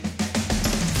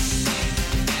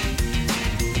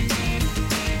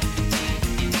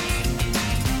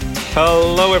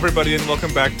Hello, everybody, and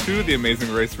welcome back to the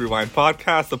Amazing Race Rewind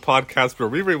podcast, the podcast where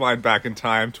we rewind back in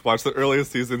time to watch the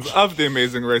earliest seasons of The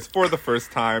Amazing Race for the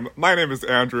first time. My name is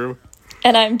Andrew.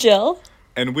 And I'm Jill.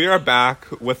 And we are back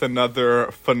with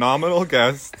another phenomenal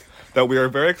guest that we are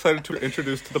very excited to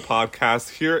introduce to the podcast.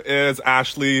 Here is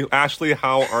Ashley. Ashley,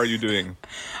 how are you doing?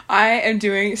 I am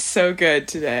doing so good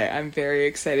today. I'm very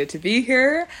excited to be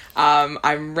here.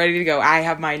 I'm ready to go. I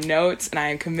have my notes and I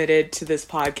am committed to this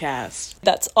podcast.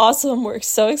 That's awesome. We're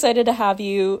so excited to have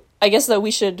you. I guess that we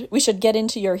should get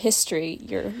into your history,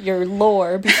 your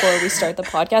lore before we start the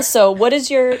podcast. So what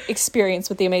is your experience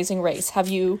with The Amazing Race? Have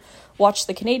you watched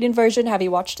the Canadian version? Have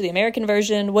you watched the American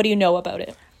version? What do you know about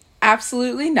it?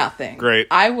 Absolutely nothing. Great.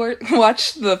 I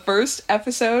watched the first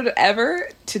episode ever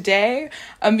today,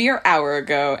 a mere hour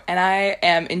ago, and I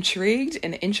am intrigued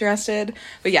and interested.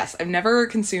 But yes, I've never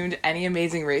consumed any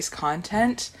Amazing Race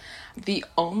content. The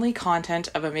only content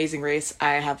of Amazing Race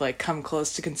I have come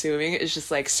close to consuming is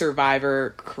just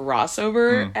Survivor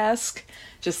crossover-esque.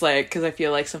 Just because I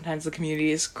feel like sometimes the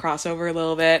communities crossover a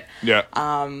little bit. Yeah.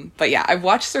 But yeah, I've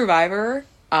watched Survivor.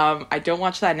 I don't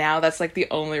watch that now. That's the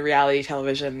only reality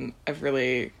television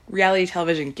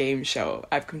game show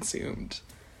I've consumed.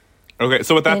 Okay,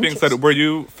 so with that being said, were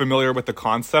you familiar with the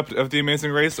concept of The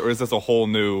Amazing Race, or is this a whole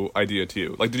new idea to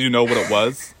you? Did you know what it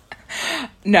was?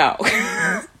 No.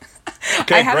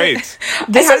 Okay, great.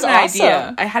 This is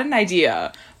awesome. I had an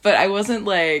idea, but I wasn't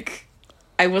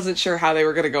sure how they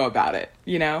were going to go about it,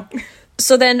 you know?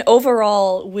 So then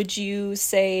overall, would you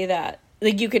say that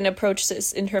you can approach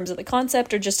this in terms of the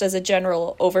concept or just as a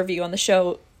general overview on the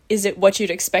show? Is it what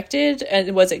you'd expected?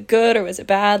 And was it good or was it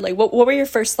bad? What were your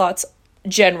first thoughts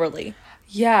generally?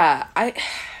 Yeah,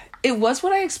 it was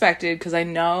what I expected because I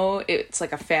know it's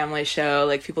a family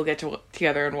show. People get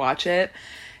together and watch it.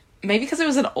 Maybe because it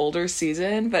was an older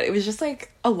season, but it was just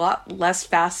a lot less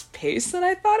fast paced than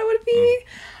I thought it would be.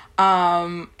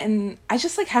 And I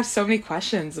just have so many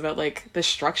questions about the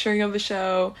structuring of the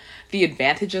show. The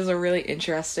advantages are really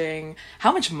interesting.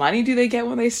 How much money do they get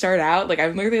when they start out?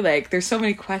 I'm literally there's so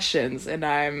many questions and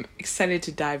I'm excited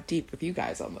to dive deep with you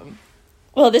guys on them.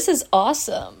 Well, this is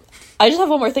awesome. I just have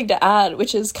one more thing to add,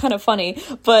 which is kind of funny,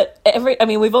 but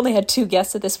we've only had 2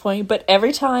 guests at this point, but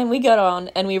every time we get on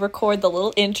and we record the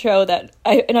little intro that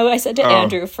I said to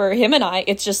Andrew, for him and I,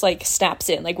 it's just snaps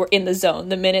in, we're in the zone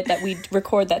the minute that we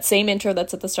record that same intro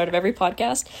that's at the start of every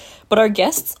podcast, but our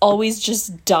guests always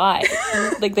just die.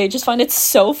 They just find it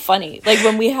so funny.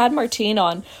 When we had Martine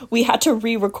on, we had to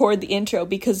re-record the intro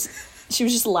because she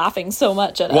was just laughing so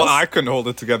much at us. Well, I couldn't hold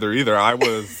it together either. I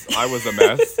was a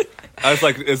mess. I was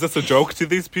is this a joke to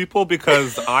these people?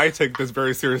 Because I take this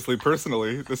very seriously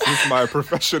personally. This is my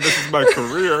profession. This is my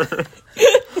career.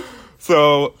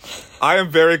 So I am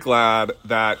very glad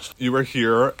that you are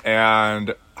here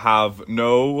and have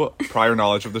no prior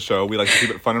knowledge of the show. We like to keep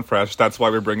it fun and fresh. That's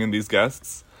why we're bringing these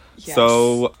guests. Yes.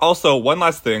 So also, one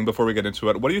last thing before we get into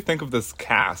it. What do you think of this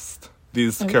cast?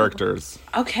 These characters?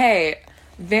 Okay.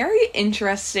 Very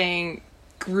interesting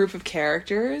group of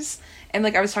characters. And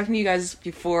I was talking to you guys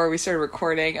before we started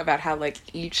recording about how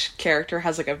each character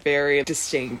has a very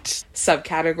distinct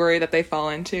subcategory that they fall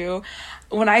into.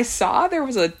 When I saw there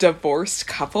was a divorced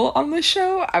couple on the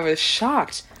show, I was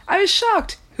shocked.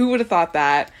 Who would have thought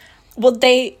that? Well,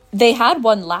 they had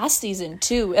one last season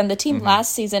too, and the team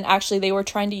last season actually they were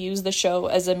trying to use the show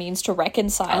as a means to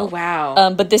reconcile. Oh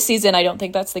wow! But this season I don't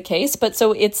think that's the case. But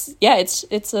so it's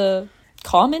a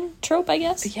common trope, I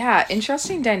guess. Yeah,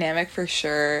 interesting dynamic for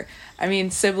sure.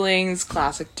 Siblings,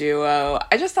 classic duo.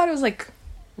 I just thought it was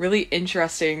really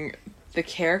interesting, the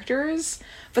characters,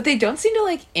 but they don't seem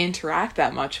to interact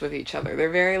that much with each other. They're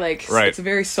very right. It's a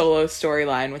very solo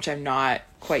storyline, which I'm not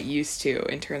quite used to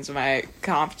in terms of my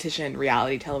competition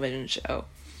reality television show.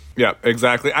 Yeah,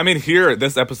 exactly. Here,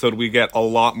 this episode, we get a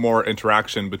lot more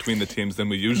interaction between the teams than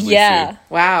we usually see.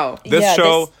 Wow.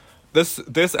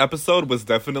 This episode was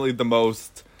definitely the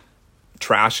most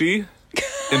trashy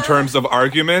in terms of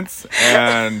arguments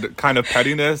and kind of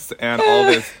pettiness and all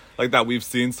this that we've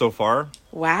seen so far.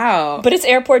 Wow. But it's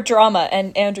airport drama,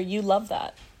 and Andrew, you love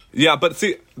that. Yeah, but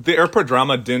see, the airport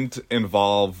drama didn't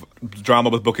involve drama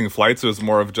with booking flights. It was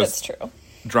more of just That's true.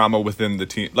 Drama within the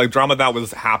team. Drama that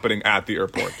was happening at the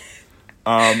airport.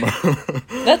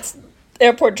 That's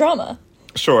airport drama.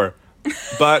 Sure.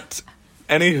 But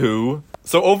anywho,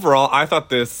 so overall, I thought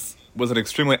this was an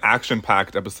extremely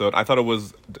action-packed episode. I thought it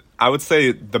was, I would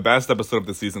say, the best episode of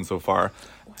the season so far.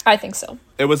 I think so.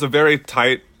 It was a very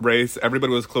tight race.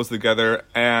 Everybody was close together.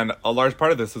 And a large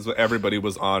part of this is everybody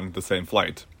was on the same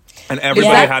flight. And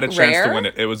everybody had a chance to win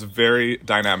it. It was very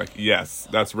dynamic. Yes,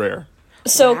 that's rare.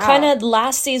 So Wow. kind of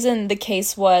last season, the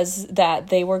case was that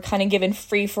they were kind of given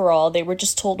free for all. They were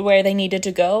just told where they needed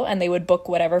to go, and they would book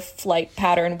whatever flight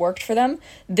pattern worked for them.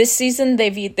 This season,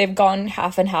 they've gone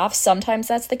half and half. Sometimes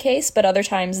that's the case, but other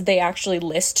times they actually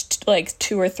list like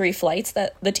 2 or 3 flights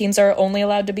that the teams are only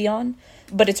allowed to be on.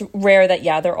 But it's rare that,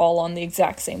 they're all on the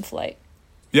exact same flight.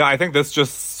 Yeah, I think this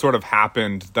just sort of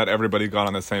happened that everybody got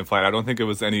on the same flight. I don't think it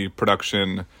was any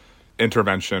production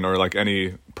intervention or like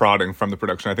any prodding from the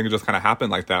production. I think it just kind of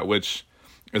happened like that, which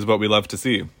is what we love to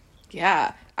see.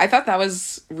 Yeah. I thought that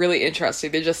was really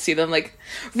interesting to just see them like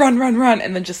run,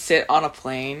 and then just sit on a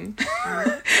plane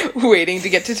waiting to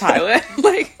get to Thailand.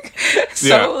 Like,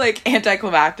 so like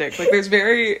anticlimactic. Like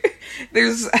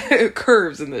there's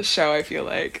curves in this show, I feel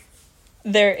like.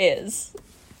 There is.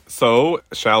 So,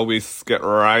 shall we get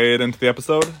right into the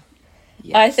episode?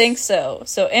 Yes. I think so.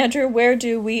 So, Andrew, where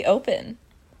do we open?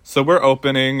 So we're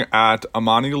opening at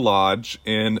Amani Lodge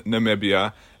in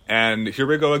Namibia, and here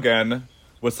we go again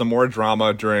with some more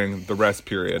drama during the rest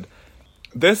period.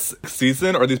 This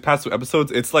season, or these past 2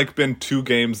 episodes, it's like been 2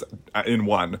 games in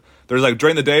one. There's like,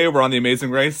 during the day, we're on the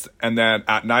Amazing Race, and then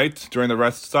at night, during the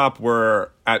rest stop, we're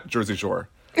at Jersey Shore.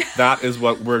 That is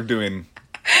what we're doing.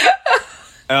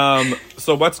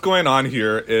 So what's going on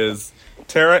here is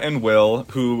Tara and Will,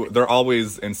 who they're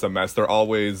always in some mess. They're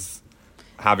always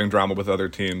having drama with other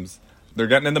teams. They're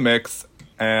getting in the mix,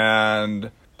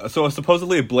 and so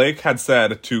supposedly Blake had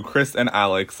said to Chris and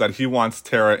Alex that he wants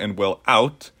Tara and Will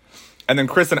out, and then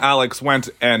Chris and Alex went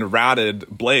and ratted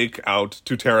Blake out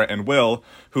to Tara and Will,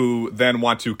 who then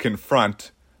want to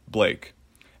confront Blake.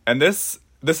 And this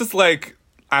is like,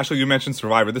 Ashley, you mentioned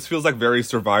Survivor. This feels like very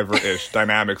Survivor-ish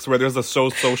dynamics, where there's a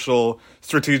social,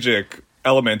 strategic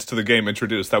element to the game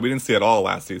introduced that we didn't see at all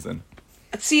last season.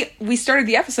 See, we started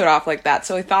the episode off like that,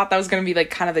 so I thought that was going to be like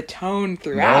kind of the tone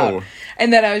throughout. No.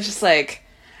 And then I was just like,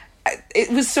 it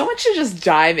was so much to just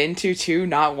dive into too,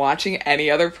 not watching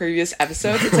any other previous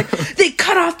episodes. It's like, they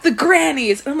cut off the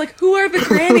grannies. And I'm like, who are the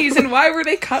grannies and why were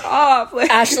they cut off?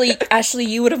 Like, Ashley,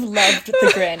 you would have loved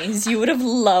the grannies. You would have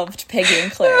loved Peggy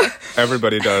and Claire.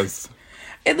 Everybody does.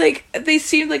 And like, they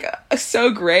seemed like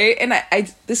so great. And I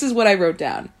this is what I wrote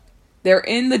down. They're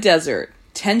in the desert.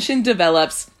 Tension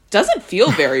develops. Doesn't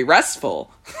feel very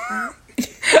restful.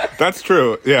 That's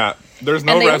true. Yeah. There's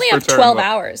no And they rest only for have Tara 12 and Will.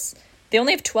 hours. They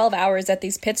only have 12 hours at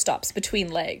these pit stops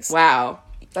between legs. Wow.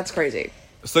 That's crazy.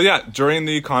 So yeah, during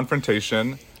the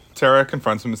confrontation, Tara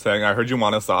confronts him saying, I heard you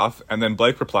want us off. And then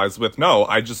Blake replies with, no,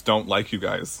 I just don't like you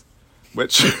guys.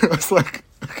 Which I was like,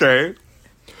 okay.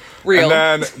 Real.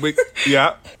 And then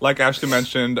like Ashley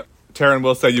mentioned, Tara and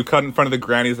Will say, you cut in front of the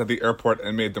grannies at the airport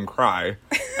and made them cry.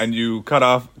 And you cut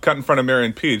in front of Mary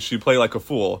and Peach, you play like a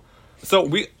fool. So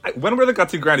when were the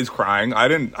gutsy grannies crying? I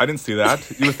didn't see that.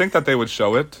 You would think that they would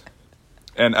show it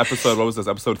in episode, what was this,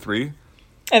 episode 3?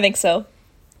 I think so.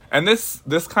 And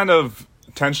this kind of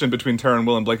tension between Tara and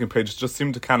Will and Blake and Paige just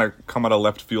seemed to kind of come out of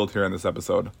left field here in this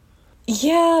episode.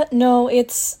 Yeah, no,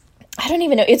 I don't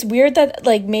even know. It's weird that,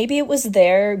 like, maybe it was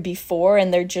there before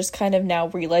and they're just kind of now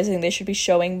realizing they should be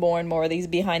showing more and more of these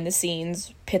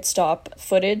behind-the-scenes pit stop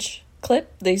footage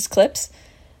these clips.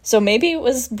 So maybe it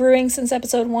was brewing since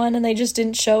episode 1 and they just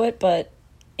didn't show it, but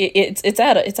it's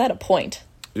at a point.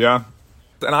 Yeah.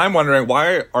 And I'm wondering,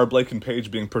 why are Blake and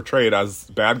Paige being portrayed as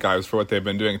bad guys for what they've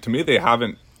been doing? To me, they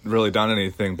haven't really done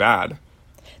anything bad.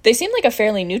 They seem like a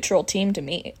fairly neutral team to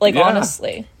me, like, Yeah.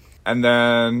 honestly. And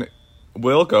then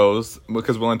Will goes,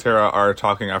 because Will and Tara are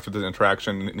talking after the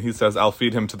interaction, and he says, I'll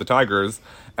feed him to the tigers.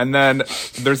 And then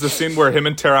there's this scene where him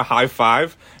and Tara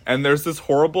high-five, and there's this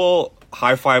horrible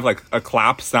high-five, like a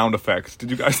clap sound effect. Did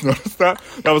you guys notice that?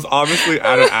 That was obviously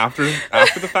added after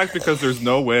the fact, because there's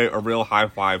no way a real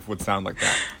high-five would sound like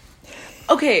that.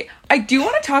 Okay, I do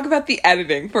want to talk about the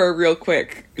editing for a real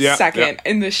quick second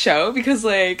in the show, because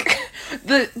like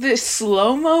the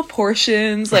slow-mo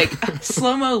portions, like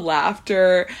slow-mo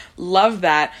laughter, love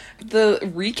that. The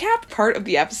recap part of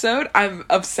the episode, I'm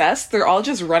obsessed. They're all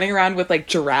just running around with like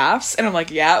giraffes, and I'm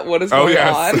like, yeah, what is going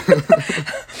on?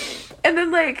 And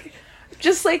then like,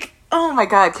 just like, oh my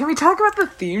god, can we talk about the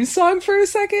theme song for a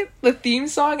second? The theme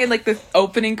song and like the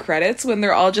opening credits when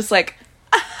they're all just like,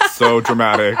 so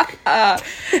dramatic.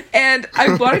 And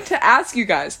I wanted to ask you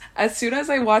guys, as soon as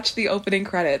I watched the opening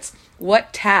credits,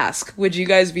 what task would you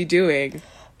guys be doing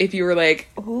if you were like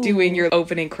doing your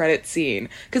opening credit scene?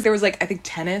 Because there was like, I think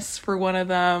tennis for one of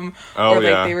them, or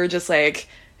like they were just like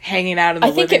hanging out in the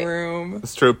living room.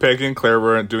 It's true. Peggy and Claire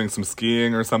were doing some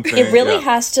skiing or something. It really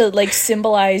has to like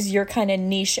symbolize your kind of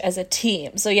niche as a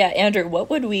team. So yeah, Andrew, what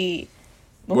would we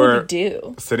What We're would we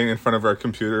do? sitting in front of our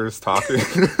computers talking.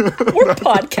 We're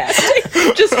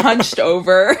podcasting. Just hunched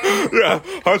over. Yeah,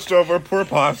 hunched over, poor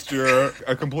posture,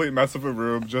 a complete mess of a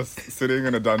room, just sitting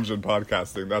in a dungeon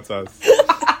podcasting. That's us.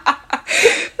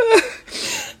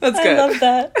 That's I good. love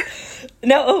that.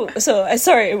 No,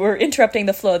 sorry, we're interrupting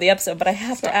the flow of the episode, but I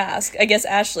have to ask, I guess,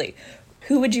 Ashley,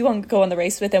 who would you want to go on the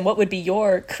race with, and what would be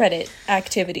your credit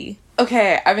activity?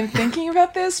 Okay, I've been thinking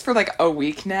about this for like a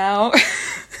week now.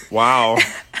 Wow.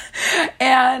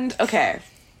 And, okay,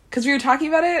 because we were talking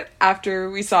about it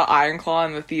after we saw Iron Claw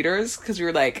in the theaters, because we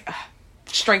were like, "Ugh,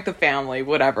 strength of family,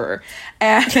 whatever."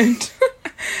 And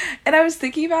and I was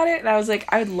thinking about it, and I was like,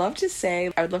 I would love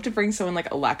to bring someone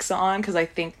like Alexa on, because I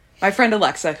think my friend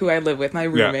Alexa, who I live with, my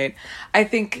roommate, I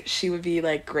think she would be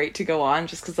like great to go on,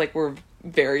 just because like we're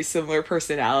very similar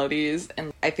personalities,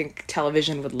 and I think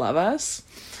television would love us.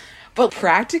 But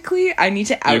practically, I need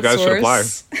to outsource. You guys should apply.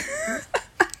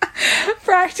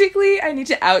 Practically, I need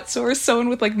to outsource someone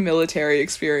with like military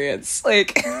experience.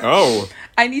 Like, Oh.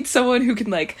 I need someone who can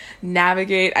like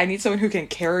navigate. I need someone who can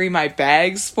carry my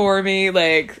bags for me.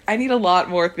 Like, I need a lot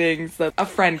more things that a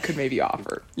friend could maybe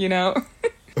offer, you know?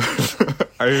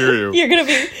 I hear you. You're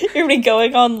gonna be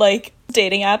going on like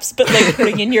dating apps, but like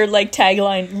putting in your like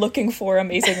tagline, looking for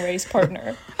amazing race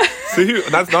partner. See,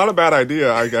 that's not a bad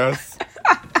idea, I guess.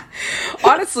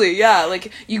 Honestly, yeah.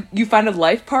 Like, you find a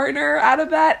life partner out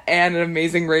of that and an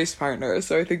amazing race partner.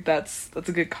 So I think that's a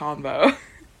good combo.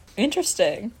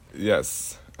 Interesting.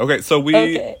 Yes. Okay, so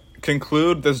we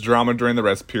conclude this drama during the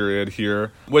rest period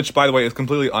here, which, by the way, is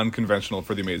completely unconventional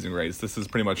for The Amazing Race. This is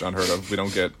pretty much unheard of. We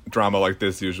don't get drama like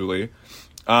this usually.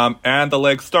 And the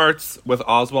leg starts with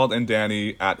Oswald and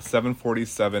Danny at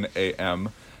 7:47 a.m.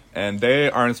 And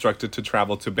they are instructed to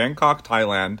travel to Bangkok,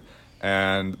 Thailand.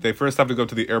 And they first have to go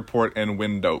to the airport in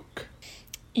Windhoek.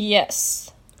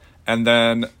 Yes. And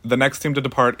then the next team to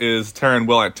depart is Tara and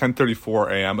Will at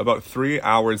 10:34 a.m., about 3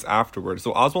 hours afterwards.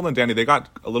 So Oswald and Danny, they got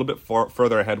a little bit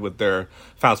further ahead with their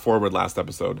fast forward last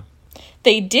episode.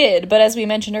 They did, but as we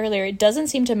mentioned earlier, it doesn't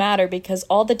seem to matter because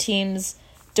all the teams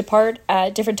depart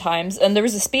at different times. And there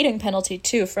was a speeding penalty,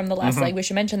 too, from the last leg. We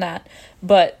should mention that.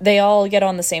 But they all get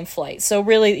on the same flight. So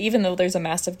really, even though there's a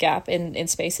massive gap in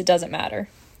space, it doesn't matter.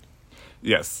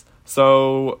 Yes.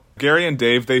 So Gary and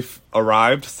Dave, they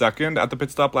arrived second at the pit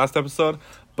stop last episode.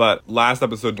 But last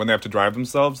episode, when they have to drive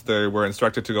themselves, they were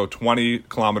instructed to go 20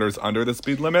 kilometers under the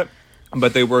speed limit.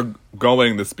 But they were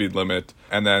going the speed limit.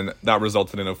 And then that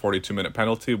resulted in a 42-minute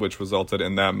penalty, which resulted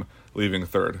in them leaving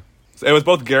third. So it was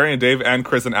both Gary and Dave and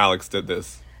Chris and Alex did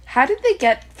this. How did they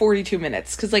get 42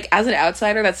 minutes? Because, like, as an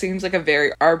outsider, that seems like a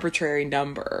very arbitrary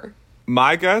number.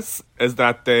 My guess is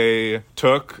that they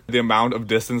took the amount of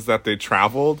distance that they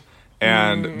traveled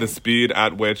and the speed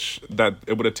at which that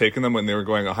it would have taken them when they were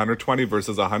going 120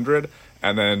 versus 100,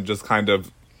 and then just kind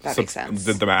of makes sense.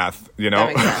 Did the math, you know?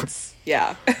 That makes sense.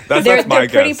 Yeah. That's They're my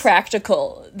pretty guess.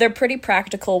 practical. They're pretty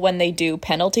practical when they do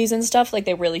penalties and stuff. Like,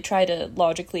 they really try to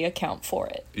logically account for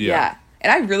it. Yeah.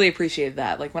 And I really appreciated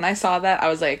that. Like, when I saw that, I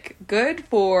was like, good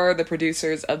for the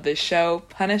producers of this show,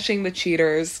 punishing the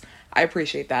cheaters. I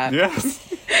appreciate that.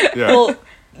 Yes. Yeah. Well,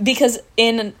 because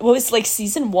in what was like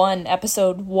season 1,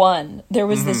 episode 1, there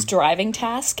was this driving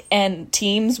task, and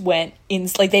teams went in,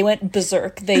 like, they went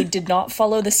berserk. They did not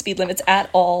follow the speed limits at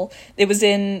all. Was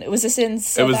this in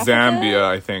South it was Africa? Zambia,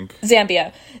 I think.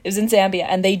 Zambia. It was in Zambia,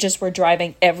 and they just were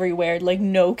driving everywhere, like,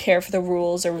 no care for the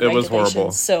rules or regulations. It was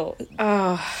horrible. So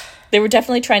they were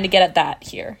definitely trying to get at that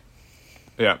here.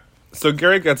 Yeah. So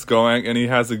Gary gets going, and he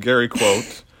has a Gary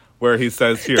quote where he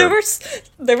says here...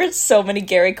 There were so many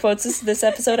Gary quotes this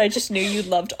episode. I just knew you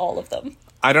loved all of them.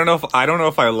 I don't know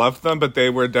if I loved them, but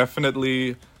they were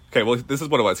definitely... Okay, well, this is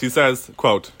what it was. He says,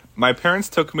 quote, "My parents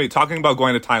took me..." Talking about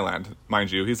going to Thailand,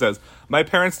 mind you. He says, "My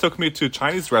parents took me to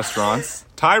Chinese restaurants,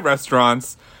 Thai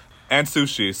restaurants, and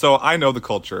sushi, so I know the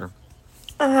culture."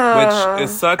 Which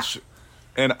is such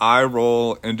an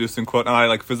eye-roll inducing quote, and I,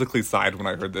 like, physically sighed when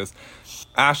I heard this.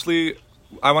 Ashley,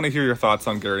 I want to hear your thoughts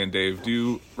on Gary and Dave. Do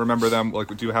you remember them?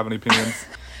 Like, do you have any opinions?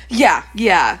 Yeah.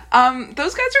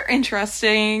 Those guys are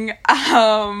interesting.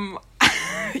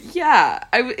 Yeah.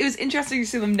 It was interesting to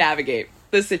see them navigate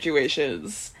the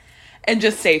situations and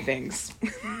just say things.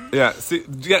 Yeah,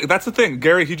 that's the thing.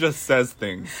 Gary, he just says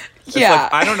things. It's Yeah.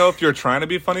 like, I don't know if you're trying to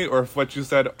be funny or if what you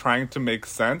said trying to make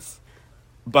sense,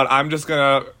 but I'm just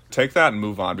gonna take that and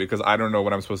move on because I don't know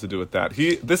what I'm supposed to do with that.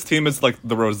 This team is like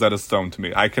the Rosetta Stone to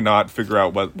me. I cannot figure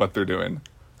out what they're doing.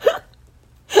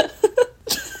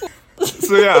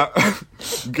 So yeah,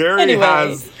 Gary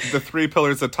has the 3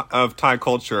 pillars of Thai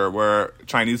culture, where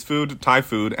Chinese food, Thai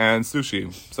food, and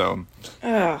sushi. So,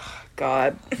 Oh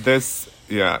God. this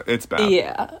Yeah, it's bad.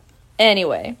 Yeah.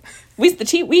 Anyway, we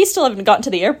still haven't gotten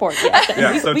to the airport yet.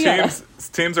 Yeah, so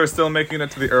teams are still making it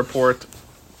to the airport,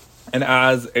 and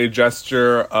as a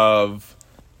gesture of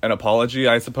an apology,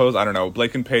 I suppose, I don't know,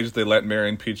 Blake and Paige, they let Mary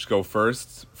and Peach go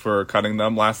first for cutting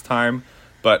them last time,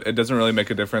 but it doesn't really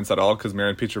make a difference at all because Mary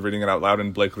and Peach are reading it out loud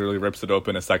and Blake literally rips it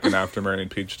open a second after Mary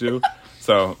and Peach do.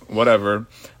 So, whatever.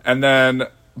 And then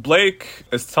Blake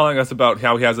is telling us about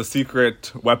how he has a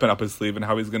secret weapon up his sleeve and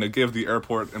how he's going to give the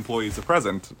airport employees a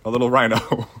present, a little rhino.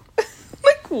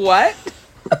 Like, what?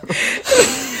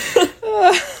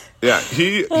 Yeah,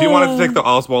 he wanted to take the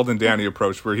Oswald and Danny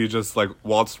approach where he just, like,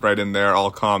 waltzed right in there all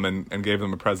calm and gave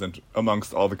them a present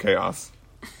amongst all the chaos.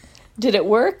 Did it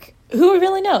work? Who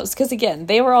really knows? Because, again,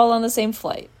 they were all on the same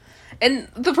flight. And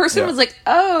the person was like,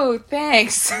 oh,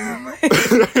 thanks. Yeah,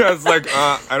 it's like,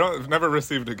 I've never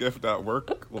received a gift at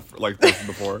work like this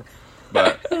before.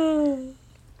 But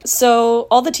So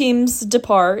all the teams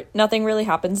depart. Nothing really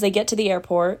happens. They get to the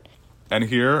airport. And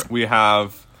here we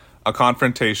have a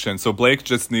confrontation. So Blake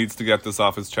just needs to get this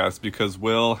off his chest because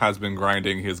Will has been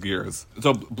grinding his gears.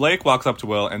 So Blake walks up to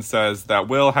Will and says that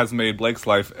Will has made Blake's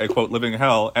life a, quote, living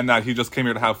hell, and that he just came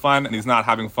here to have fun, and he's not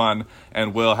having fun,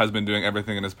 and Will has been doing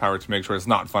everything in his power to make sure it's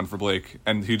not fun for Blake,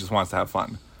 and he just wants to have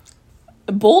fun.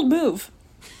 A bold move.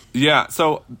 Yeah,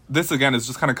 so this, again, is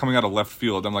just kind of coming out of left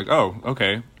field. I'm like, oh,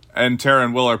 okay. And Tara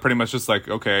and Will are pretty much just like,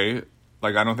 okay,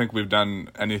 like, I don't think we've done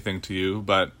anything to you,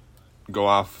 but go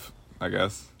off, I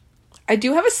guess. I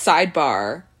do have a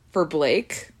sidebar for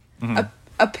Blake. Mm-hmm.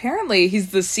 Apparently,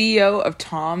 he's the CEO of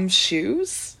Tom's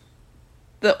Shoes.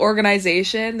 The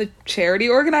organization, the charity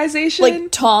organization.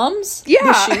 Like Tom's? Yeah.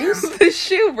 The shoes? The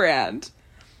shoe brand.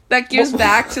 That gives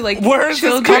back to, like, Where is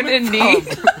children in need.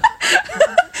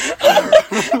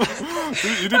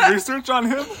 You did research on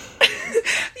him?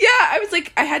 Yeah,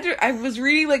 I was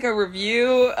reading, like, a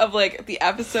review of, like, the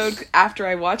episode after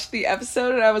I watched the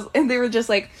episode, and they were just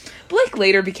like, Blake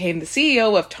later became the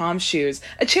CEO of Tom's Shoes,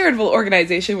 a charitable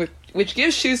organization which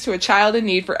gives shoes to a child in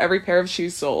need for every pair of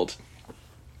shoes sold.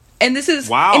 And this is,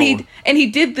 wow. And he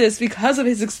did this because of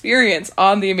his experience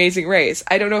on The Amazing Race.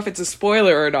 I don't know if it's a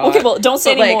spoiler or not. Okay, well, don't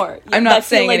say anymore. Like, I'm not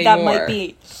saying like anymore. That might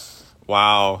be.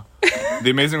 Wow. The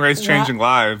Amazing Race changing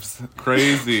lives.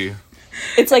 Crazy.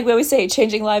 It's like we always say,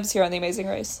 changing lives here on The Amazing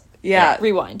Race. Yeah.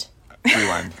 Rewind.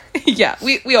 Yeah,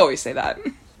 we always say that.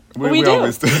 We do.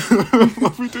 Always do.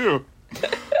 We do.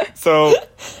 So.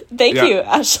 Thank you,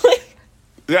 Ashley.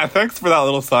 Yeah, thanks for that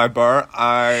little sidebar.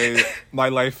 My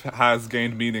life has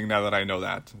gained meaning now that I know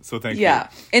that. So thank you. Yeah,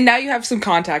 and now you have some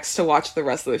context to watch the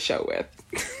rest of the show with.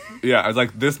 Yeah, I was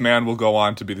like, this man will go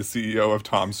on to be the CEO of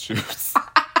Tom's Shoes.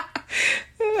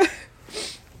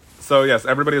 So yes,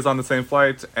 everybody is on the same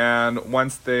flight, and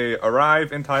once they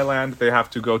arrive in Thailand, they have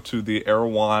to go to the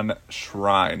Erewhon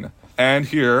Shrine. And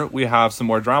here we have some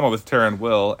more drama with Tara and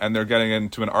Will, and they're getting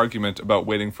into an argument about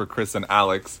waiting for Chris and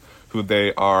Alex, who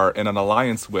they are in an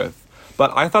alliance with.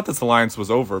 But I thought this alliance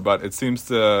was over, but it seems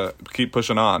to keep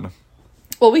pushing on.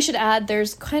 Well, we should add,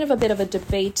 there's kind of a bit of a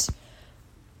debate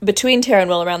between Tara and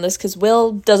Will around this, because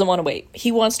Will doesn't want to wait.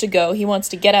 He wants to go. He wants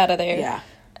to get out of there. Yeah.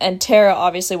 And Tara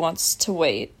obviously wants to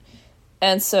wait.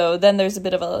 And so then there's a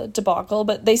bit of a debacle,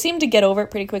 but they seem to get over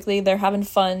it pretty quickly. They're having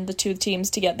fun, the two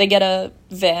teams together. They get a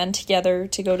van together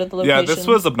to go to the location. Yeah, this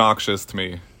was obnoxious to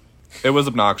me. It was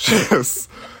obnoxious.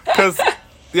 Because,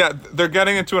 yeah, they're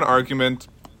getting into an argument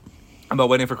about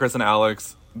waiting for Chris and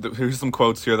Alex. Here's some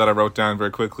quotes here that I wrote down very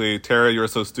quickly. Tara, you're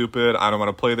so stupid. I don't want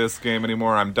to play this game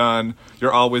anymore. I'm done.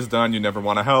 You're always done. You never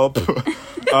want to help.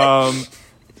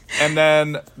 And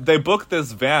then they book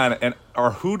this van and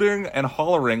are hooting and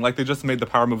hollering like they just made the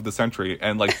power move of the century.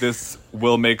 And like this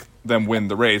will make them win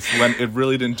the race when it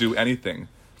really didn't do anything.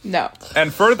 No.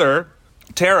 And further,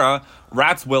 Tara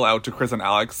rats Will out to Chris and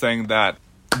Alex saying that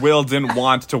Will didn't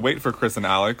want to wait for Chris and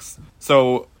Alex.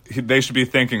 So they should be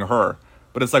thanking her.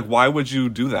 But it's like, why would you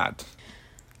do that?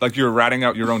 Like you're ratting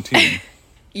out your own team.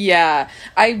 Yeah,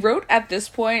 I wrote at this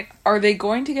point, are they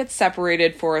going to get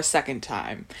separated for a second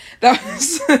time? That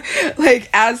was, like,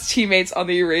 as teammates on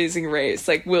the Amazing Race,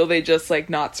 like, will they just, like,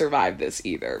 not survive this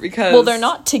either? Because... Well, they're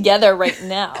not together right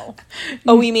now.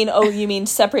 You mean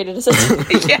separated as a...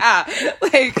 Yeah,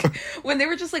 like, when they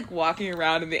were just, like, walking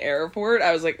around in the airport,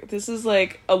 I was like, this is,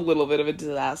 like, a little bit of a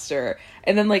disaster.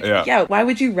 And then, like, yeah why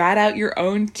would you rat out your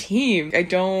own team? I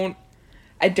don't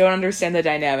understand the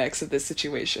dynamics of this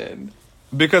situation.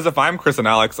 Because if I'm Chris and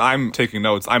Alex, I'm taking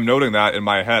notes. I'm noting that in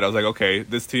my head. I was like, okay,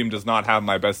 this team does not have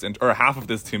my best... or half of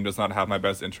this team does not have my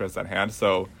best interests at hand.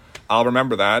 So I'll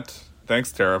remember that.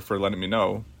 Thanks, Tara, for letting me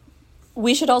know.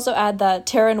 We should also add that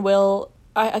Tara and Will,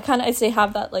 I say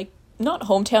have that, like, not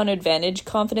hometown advantage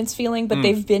confidence feeling, but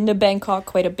they've been to Bangkok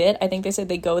quite a bit. I think they said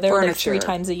they go there like 3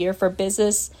 times a year for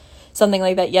business, something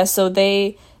like that. Yes, so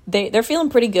they're feeling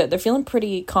pretty good. They're feeling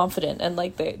pretty confident, and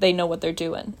like they know what they're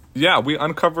doing. Yeah, we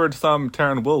uncovered some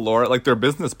Tara and Will lore, like they're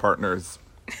business partners.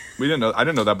 I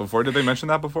didn't know that before. Did they mention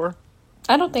that before?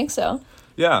 I don't think so.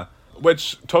 Yeah,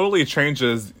 which totally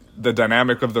changes the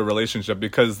dynamic of the relationship,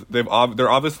 because they're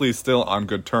obviously still on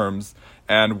good terms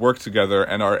and work together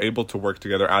and are able to work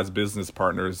together as business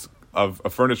partners of a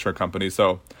furniture company.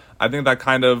 So I think that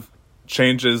kind of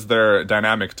changes their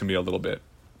dynamic to me a little bit.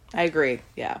 I agree.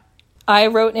 Yeah. I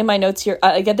wrote in my notes here,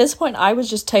 like at this point I was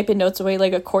just typing notes away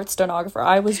like a court stenographer.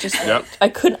 I was just like, I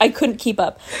couldn't keep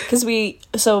up, because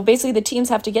so basically the teams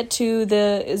have to get to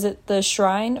the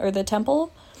shrine or the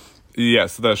temple.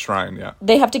 Yes, the shrine, yeah.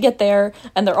 They have to get there,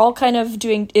 and they're all kind of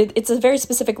doing it. It's a very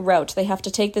specific route. They have to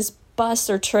take this bus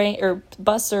or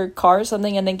car or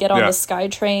something, and then get on the Sky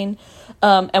Train.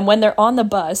 And when they're on the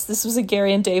bus, this was a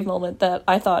Gary and Dave moment that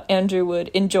I thought Andrew would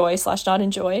enjoy / not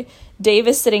enjoy. Dave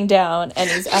is sitting down, and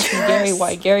he's asking Gary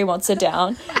why Gary won't sit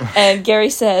down. And Gary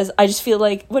says, I just feel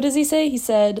like, what does he say? He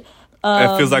said,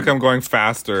 it feels like I'm going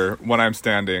faster when I'm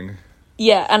standing.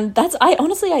 Yeah, and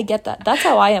I get that. That's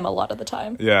how I am a lot of the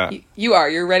time. Yeah.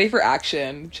 You're ready for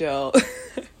action, Jill.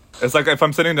 It's like if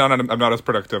I'm sitting down and I'm not as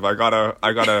productive, I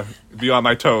gotta be on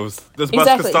my toes. This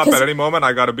bus could stop at any moment.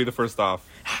 I gotta be the first off.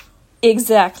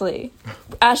 Exactly.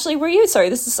 Ashley, this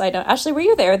is a side note. Ashley, were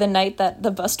you there the night that the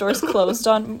bus doors closed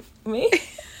on me?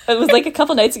 It was like a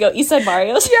couple nights ago. East Side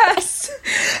Mario's. Yes.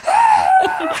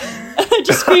 I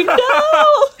just screamed, no!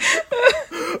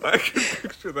 I can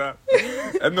picture that.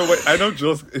 And the way I know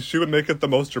Jill, she would make it the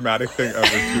most dramatic thing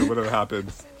ever too when it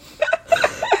happens.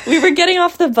 We were getting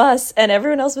off the bus and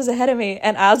everyone else was ahead of me,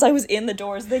 and as I was in the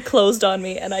doors, they closed on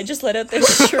me, and I just let out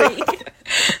this shriek.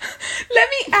 Let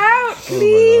me out,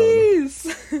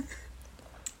 please. Oh,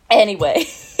 anyway.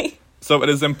 So it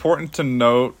is important to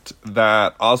note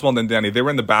that Oswald and Danny, they were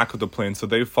in the back of the plane, so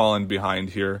they've fallen behind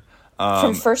here.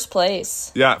 From first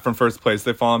place. Yeah, from first place.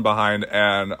 They've fallen behind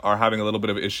and are having a little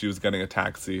bit of issues getting a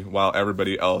taxi while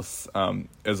everybody else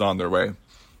is on their way.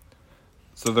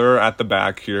 So they're at the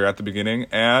back here at the beginning,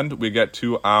 and we get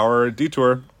to our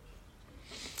detour.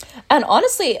 And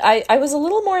honestly, I was a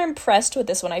little more impressed with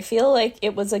this one. I feel like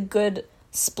it was a good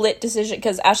split decision,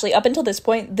 because Ashley, up until this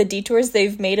point, the detours,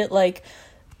 they've made it like,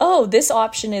 oh, this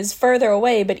option is further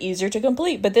away but easier to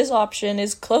complete, but this option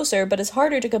is closer but is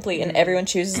harder to complete, and everyone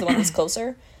chooses the one that's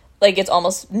closer. Like, it's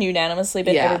almost unanimously,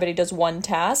 but everybody does one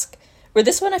task. Where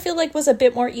this one, I feel like, was a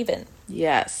bit more even.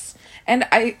 Yes. And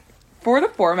for the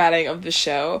formatting of the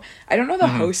show, I don't know the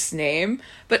host's name,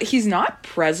 but he's not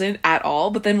present at all,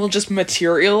 but then will just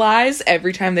materialize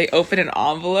every time they open an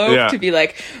envelope to be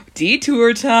like,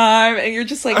 detour time, and you're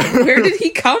just like, where did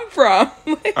he come from?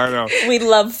 I know. We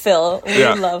love Phil.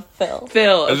 Love Phil.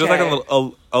 Phil, It's just like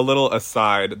a little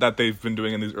aside that they've been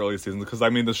doing in these early seasons, because, I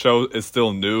mean, the show is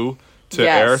still new to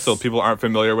air, so people aren't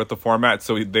familiar with the format,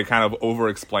 so they kind of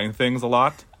over-explain things a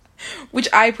lot. Which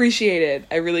I appreciated.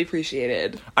 I really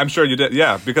appreciated. I'm sure you did,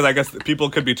 yeah, because I guess people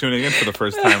could be tuning in for the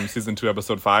first time, season 2,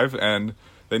 episode 5, and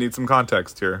they need some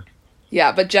context here.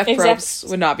 Yeah, but Jeff Probst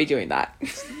would not be doing that.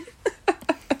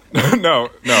 No.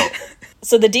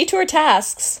 So the detour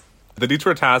tasks. The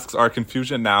detour tasks are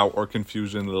confusion now or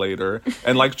confusion later.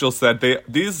 And like Jill said,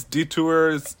 these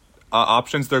detours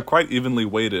options, they're quite evenly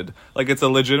weighted. Like, it's a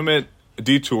legitimate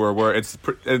detour where it's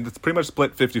pretty much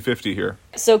split 50-50 here.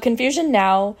 So confusion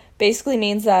now basically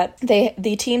means that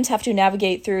the teams have to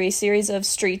navigate through a series of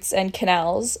streets and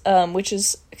canals, which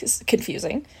is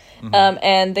confusing.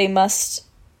 And they must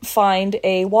find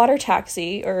a water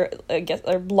taxi or a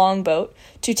longboat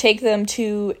to take them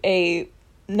to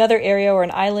another area or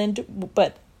an island.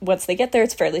 But once they get there,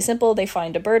 it's fairly simple. They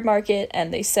find a bird market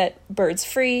and they set birds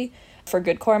free for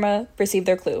good karma, receive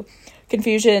their clue.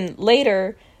 Confusion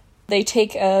later, they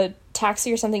take a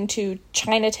taxi or something to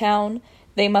Chinatown.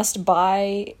 They must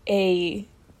buy a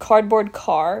cardboard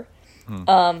car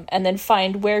and then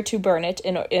find where to burn it.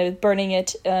 And burning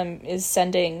it is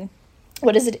sending...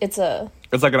 What is it? It's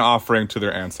like an offering to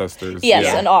their ancestors.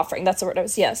 Yes, an offering. That's the word I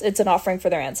was... Yes, it's an offering for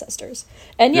their ancestors.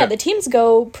 And the teams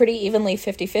go pretty evenly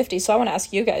 50-50. So I want to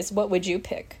ask you guys, what would you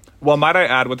pick? Well, might I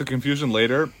add, with the confusion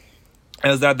later,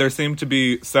 is that there seem to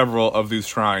be several of these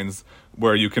shrines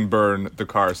where you can burn the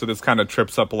car. So this kind of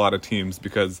trips up a lot of teams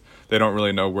because they don't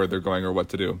really know where they're going or what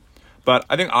to do. But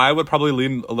I think I would probably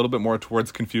lean a little bit more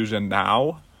towards confusion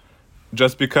now,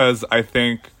 just because I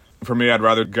think For me, I'd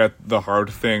rather get the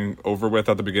hard thing over with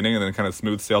at the beginning and then kind of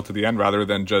smooth sail to the end rather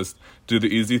than just do the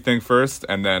easy thing first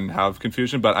and then have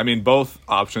confusion. But I mean, both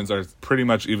options are pretty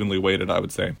much evenly weighted, I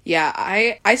would say. Yeah,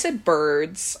 I said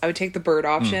birds. I would take the bird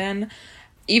option.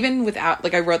 Even without,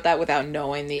 like, I wrote that without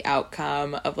knowing the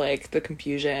outcome of, like, the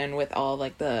confusion with all,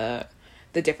 like, the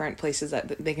different places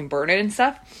that they can burn it and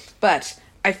stuff. But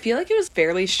I feel like it was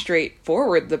fairly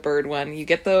straightforward, the bird one. You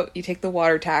take the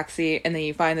water taxi, and then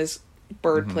you find this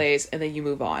bird place, and then you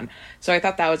move on. So I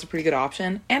thought that was a pretty good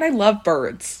option. And I love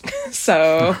birds.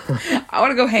 So I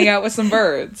want to go hang out with some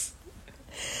birds.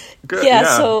 Good,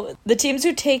 yeah, so the teams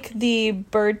who take the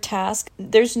bird task,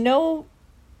 there's no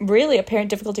really apparent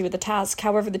difficulty with the task.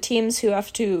 However, the teams who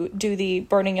have to do the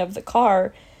burning of the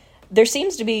car, there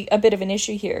seems to be a bit of an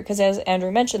issue here, because as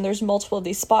Andrew mentioned, there's multiple of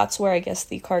these spots where I guess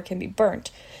the car can be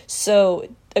burnt. So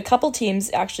a couple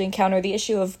teams actually encounter the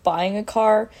issue of buying a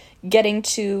car, getting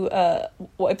to a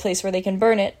place where they can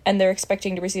burn it, and they're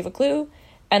expecting to receive a clue,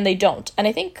 and they don't. And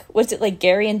I think, was it like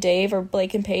Gary and Dave or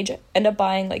Blake and Paige end up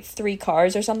buying like 3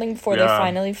 cars or something before they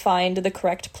finally find the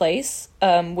correct place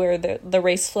where the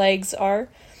race flags are.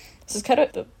 This is kind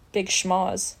of a big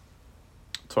schmoz.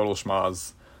 Total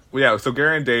schmoz. Well, yeah, so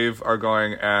Gary and Dave are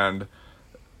going, and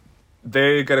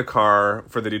they get a car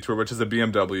for the detour, which is a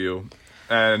BMW.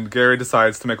 And Gary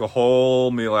decides to make a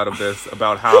whole meal out of this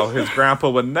about how his grandpa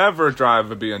would never drive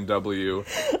a BMW.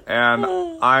 And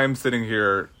I'm sitting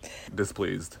here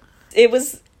displeased. It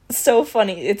was so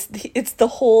funny. It's the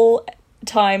whole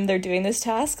time they're doing this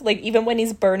task. Like, even when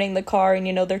he's burning the car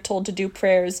and, they're told to do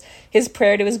prayers, his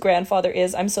prayer to his grandfather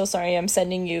is, "I'm so sorry, I'm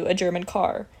sending you a German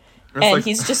car." It's and like,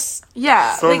 he's just...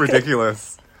 Yeah. So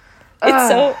ridiculous. It's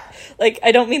so... Like,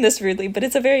 I don't mean this rudely, but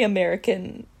it's a very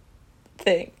American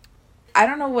thing. I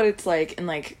don't know what it's like in,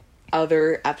 like,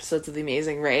 other episodes of The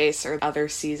Amazing Race or other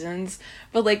seasons,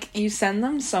 but, like, you send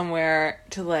them somewhere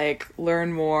to, like,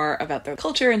 learn more about their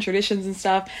culture and traditions and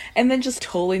stuff, and then just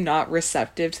totally not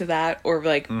receptive to that or,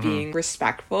 like, being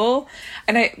respectful.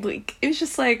 And it was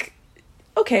just like,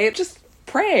 okay, just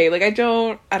pray. Like, I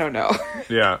don't know.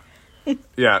 Yeah.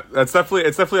 Yeah, it's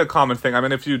definitely a common thing. I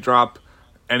mean, if you drop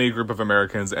any group of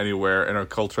Americans anywhere in a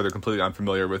culture they're completely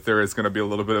unfamiliar with, there is going to be a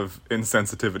little bit of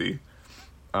insensitivity.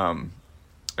 And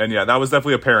yeah, that was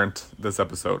definitely apparent this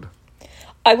episode.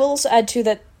 I will also add too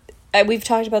that we've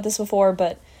talked about this before,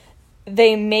 but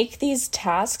they make these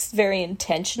tasks very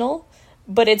intentional,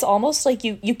 but it's almost like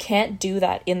you can't do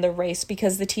that in the race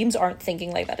because the teams aren't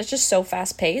thinking like that. It's just so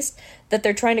fast paced that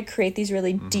they're trying to create these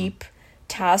really deep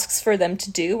tasks for them to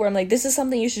do, where I'm like, this is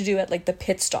something you should do at like the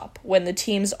pit stop when the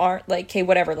teams aren't like, okay,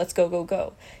 whatever, let's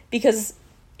go, because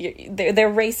they're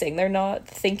racing, they're not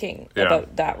thinking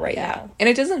about that right now. And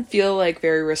it doesn't feel like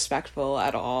very respectful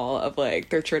at all of like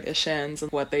their traditions and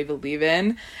what they believe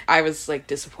in. I was like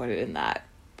disappointed in that,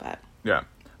 but yeah,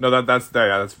 no,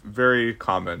 that's very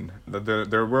common. They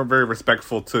weren't very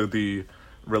respectful to the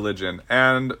religion.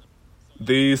 And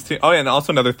these and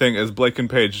also another thing is Blake and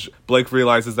Paige. Blake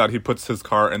realizes that he puts his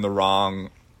car in the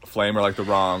wrong flame or like the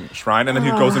wrong shrine, and then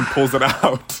he goes and pulls it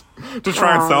out to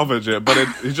try and salvage it, but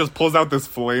he just pulls out this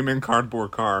flaming cardboard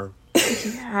car.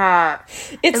 Yeah.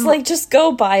 It's like, just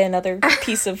go buy another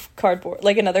piece of cardboard,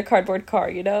 like another cardboard car,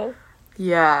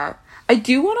 Yeah. I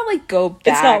do want to like go back.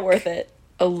 It's not worth it.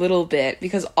 A little bit,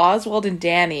 because Oswald and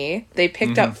Danny, they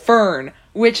picked up Fern,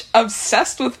 which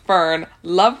obsessed with Fern,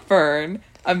 love Fern,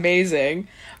 amazing.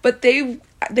 But they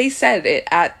said it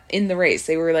in the race.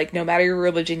 They were like, no matter your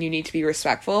religion, you need to be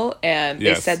respectful. And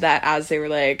they said that as they were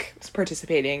like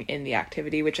participating in the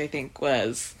activity, which I think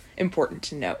was important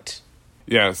to note.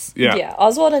 Yes, yeah. Yeah,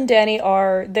 Oswald and Danny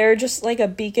they're just like a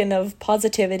beacon of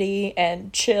positivity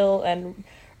and chill and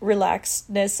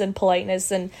relaxedness and politeness.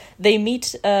 And they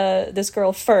meet this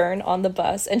girl, Fern, on the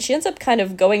bus. And she ends up kind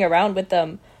of going around with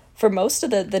them for most of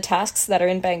the tasks that are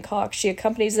in Bangkok. She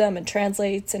accompanies them and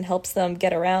translates and helps them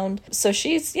get around. So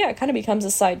she's, kind of becomes a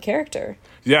side character.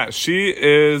 Yeah, she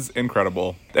is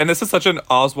incredible. And this is such an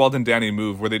Oswald and Danny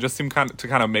move where they just seem to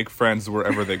kind of make friends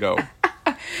wherever they go.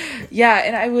 Yeah,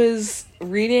 and I was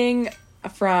reading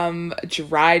from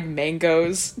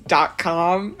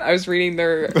driedmangoes.com. I was reading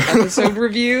their episode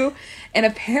review, and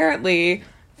apparently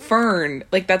Fern,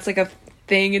 like, that's like a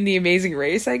thing in The Amazing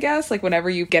Race, I guess. Like, whenever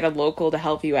you get a local to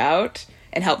help you out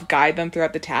and help guide them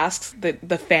throughout the tasks, the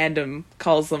fandom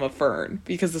calls them a Fern,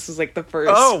 because this was like the first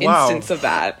instance of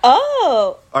that.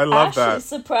 Oh, I love that.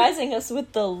 Surprising us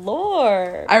with the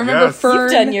lore. I remember Fern.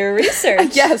 You've done your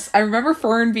research. Yes, I remember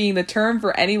Fern being the term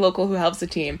for any local who helps the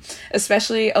team,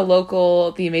 especially a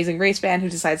local The Amazing Race fan who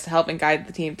decides to help and guide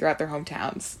the team throughout their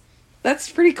hometowns. That's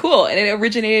pretty cool, and it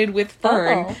originated with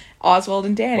Fern, Oswald,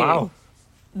 and Danny. Wow.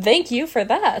 Thank you for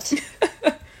that.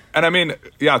 And I mean,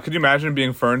 yeah, could you imagine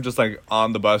being Fern just like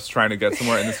on the bus trying to get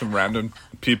somewhere and then some random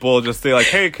people just say like,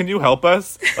 hey, can you help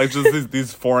us? Like just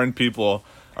these foreign people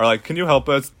are like, can you help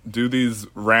us do these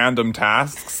random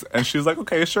tasks? And she's like,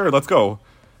 okay, sure, let's go.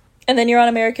 And then you're on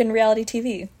American reality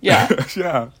TV. Yeah.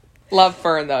 Yeah. Love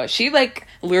Fern, though. She, like,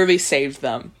 literally saved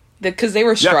them. Because they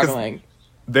were struggling.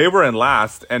 They were in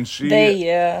last, and she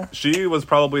was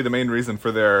probably the main reason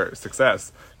for their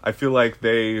success. I feel like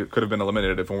they could have been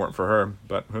eliminated if it weren't for her,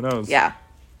 but who knows? Yeah.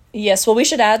 Yes, well, we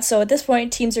should add, so at this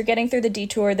point, teams are getting through the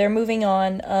detour, they're moving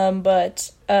on,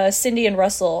 but Cindy and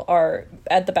Russell are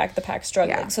at the back of the pack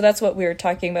struggling. Yeah. So that's what we were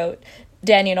talking about.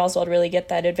 Danny and Oswald really get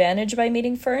that advantage by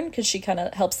meeting Fern, because she kind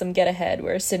of helps them get ahead,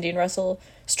 where Cindy and Russell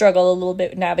struggle a little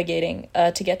bit navigating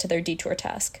to get to their detour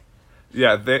task.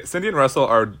 Yeah, Cindy and Russell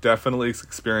are definitely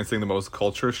experiencing the most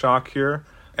culture shock here,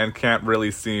 and can't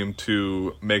really seem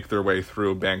to make their way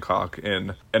through Bangkok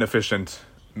in an efficient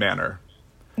manner.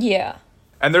 Yeah.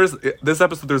 And this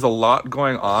episode, there's a lot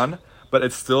going on, but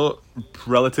it's still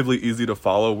relatively easy to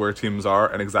follow where teams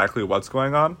are and exactly what's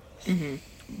going on.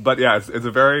 Mm-hmm. But yeah, it's a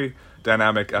very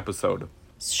dynamic episode.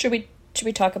 Should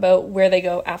we talk about where they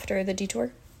go after the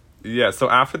detour? Yeah, so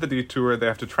after the detour, they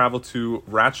have to travel to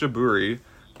Ratchaburi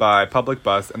by public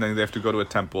bus, and then they have to go to a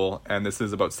temple, and this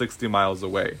is about 60 miles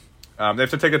away. They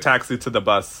have to take a taxi to the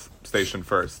bus station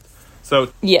first.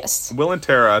 So yes, Will and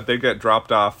Tara, they get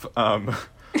dropped off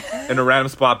in a random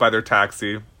spot by their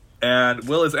taxi, and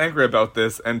Will is angry about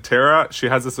this, and Tara, she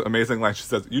has this amazing line. She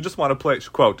says, you just want to play,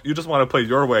 quote, you just want to play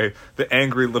your way, the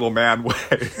angry little man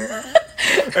way.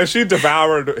 And she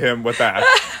devoured him with that.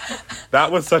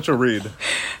 That was such a read.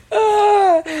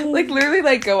 Like, literally,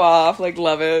 like, go off. Like,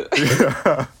 love it.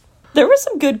 Yeah. There were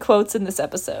some good quotes in this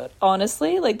episode,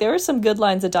 honestly. Like, there were some good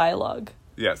lines of dialogue.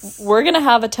 Yes. We're going to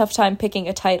have a tough time picking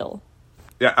a title.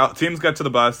 Yeah, teams get to the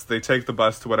bus. They take the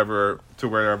bus to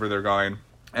wherever they're going.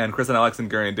 And Chris and Alex and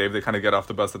Gary and Dave, they kind of get off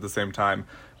the bus at the same time.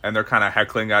 And they're kind of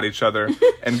heckling at each other.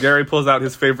 And Gary pulls out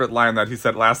his favorite line that he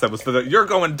said last episode, you're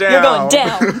going down. You're going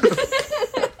down.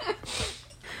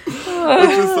 Which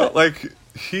is like...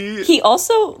 He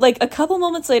also, like, a couple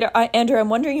moments later, Andrew, I'm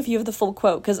wondering if you have the full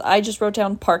quote, because I just wrote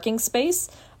down parking space,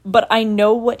 but I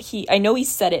know he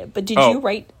said it, but did you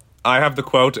write? I have the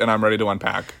quote, and I'm ready to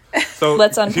unpack. So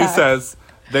let's unpack. He says,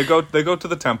 they go to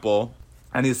the temple,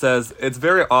 and he says, it's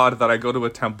very odd that I go to a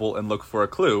temple and look for a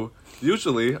clue.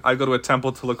 Usually, I go to a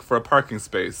temple to look for a parking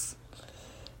space.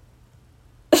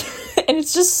 And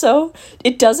it's just so,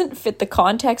 it doesn't fit the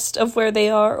context of where they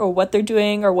are or what they're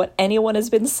doing or what anyone has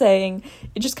been saying.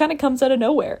 It just kind of comes out of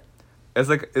nowhere. It's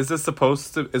like, is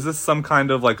this some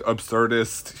kind of like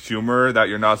absurdist humor that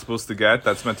you're not supposed to get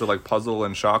that's meant to like puzzle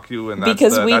and shock you, and that's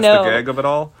the gag of it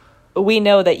all? We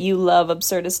know that you love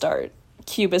absurdist art,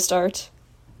 cubist art.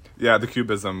 Yeah, the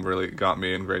cubism really got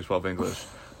me in grade 12 English.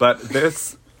 But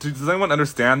does anyone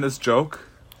understand this joke?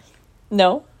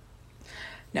 No.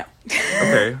 No.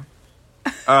 Okay.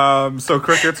 So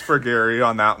crickets for Gary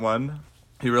on that one.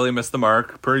 He really missed the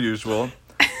mark, per usual.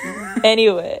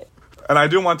 Anyway. And I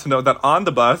do want to note that on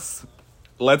the bus,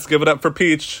 let's give it up for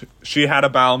Peach. She had a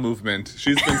bowel movement.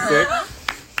 She's been sick.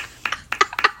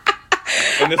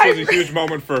 And this was a huge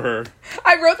moment for her.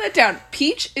 I wrote that down.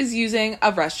 Peach is using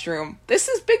a restroom. This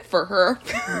is big for her.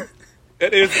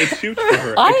 It is. It's huge for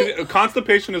her.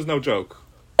 Constipation is no joke.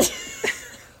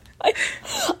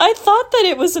 I thought that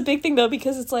it was a big thing, though,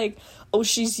 because it's like, oh,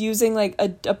 she's using, like,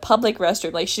 a public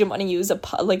restroom. Like, she didn't want to use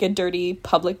a dirty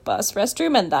public bus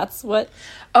restroom, and that's what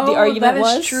the argument was.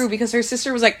 Oh, that is true, because her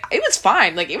sister was like, it was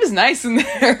fine. Like, it was nice in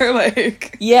there.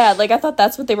 Like, yeah, like, I thought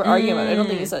that's what they were arguing about. I don't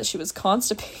think it's that she was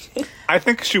constipated. I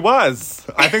think she was.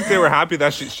 I think they were happy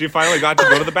that she finally got to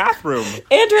go to the bathroom.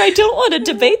 Andrew, I don't want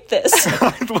to debate this.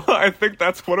 Well, I think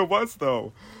that's what it was,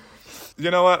 though.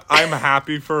 You know what? I'm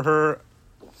happy for her.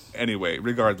 Anyway,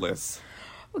 regardless.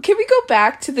 Can we go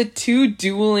back to the two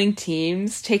dueling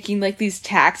teams taking, like, these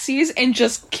taxis and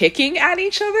just kicking at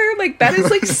each other? Like, that is,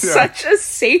 like, such a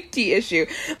safety issue.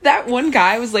 That one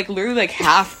guy was, like, literally, like,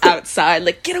 half outside,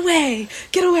 like, get away!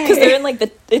 Because they're in, like,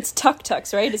 it's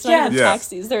tuk-tuks, right? It's not even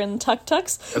taxis. They're in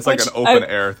tuk-tuks. It's like an open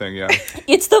air thing, yeah.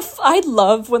 It's I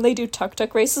love when they do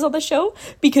tuk-tuk races on the show,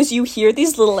 because you hear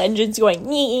these little engines going,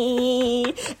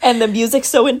 nee, and the music's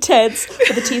so intense,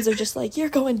 but the teams are just like, you're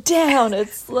going down.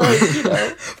 It's like, you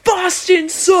know. Boston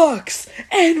sucks!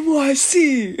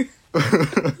 NYC!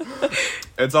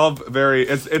 It's all very,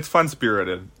 it's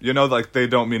fun-spirited. You know, like, they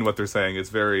don't mean what they're saying. It's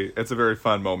a very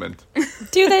fun moment.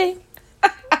 Do they?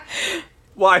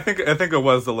 Well, I think it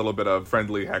was a little bit of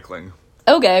friendly heckling.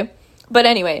 Okay. But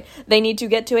anyway, they need to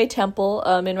get to a temple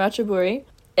in Ratchaburi.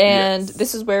 And Yes.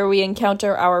 this is where we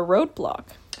encounter our roadblock.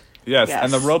 Yes, Yes.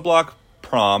 and the roadblock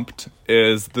prompt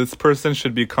is this person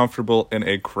should be comfortable in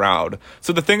a crowd.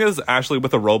 So the thing is, actually,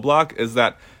 with a roadblock is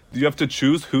that you have to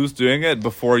choose who's doing it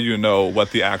before you know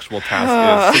what the actual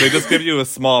task is. So they just give you a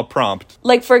small prompt.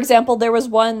 Like, for example, there was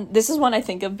one, this is one I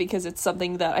think of because it's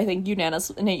something that I think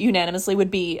unanimously would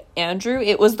be Andrew.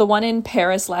 It was the one in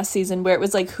Paris last season where it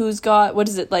was like, who's got, what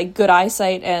is it, like, good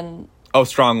eyesight and Oh,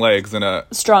 strong legs and a...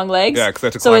 strong legs? Yeah, because they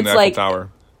had to So climb it's the Eiffel like, Tower.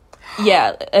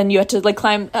 yeah, and you had to, like,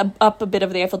 climb up a bit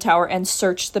of the Eiffel Tower and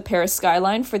search the Paris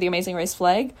skyline for the Amazing Race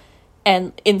flag.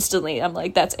 And instantly, I'm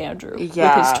like, that's Andrew with his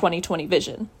Yeah. 2020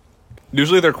 vision.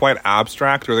 Usually they're quite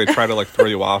abstract, or they try to, like, throw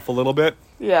you off a little bit.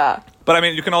 Yeah. But, I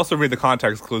mean, you can also read the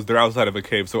context clues. They're outside of a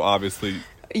cave, so obviously...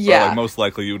 Yeah. Or, like, most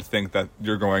likely you would think that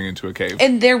you're going into a cave.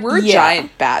 And there were Yeah.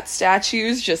 giant bat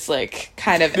statues just, like,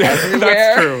 kind of everywhere.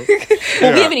 That's true.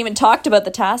 Well, we Yeah. haven't even talked about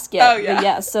the task yet. Oh, yeah. But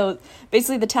yeah, so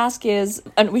basically the task is,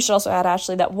 and we should also add,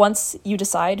 Ashley, that once you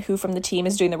decide who from the team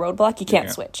is doing the roadblock, you can't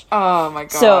Yeah. switch. Oh, my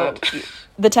So God.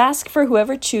 the task for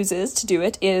whoever chooses to do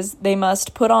it is they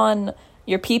must put on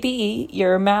your PPE,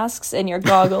 your masks, and your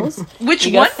goggles. Which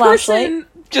You got one a flashlight. person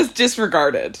just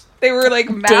disregarded. They were like,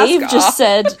 mask Dave just off.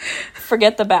 said,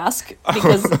 forget the mask,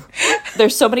 because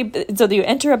there's so many, so you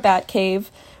enter a bat cave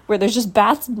where there's just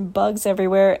bats and bugs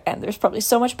everywhere, and there's probably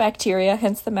so much bacteria,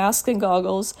 hence the mask and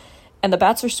goggles, and the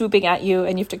bats are swooping at you,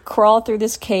 and you have to crawl through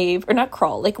this cave, or not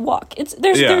crawl, like walk.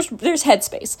 There's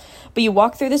headspace, but you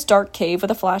walk through this dark cave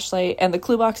with a flashlight, and the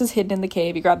clue box is hidden in the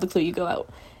cave. You grab the clue, you go out.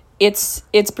 It's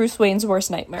Bruce Wayne's worst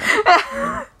nightmare.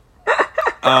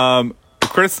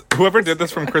 Chris, whoever did this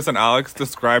from Chris and Alex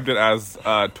described it as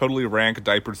totally rank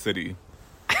diaper city.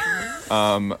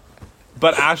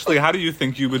 But Ashley, how do you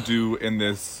think you would do in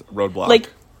this roadblock? Like,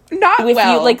 Not if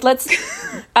well. you like,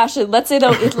 Ashley, let's say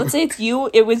it's you.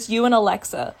 It was you and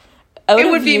Alexa. Out It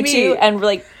of would be you me. two, and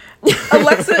like,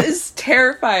 Alexa is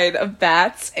terrified of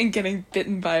bats and getting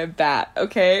bitten by a bat,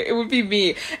 okay? It would be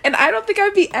me. And I don't think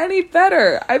I'd be any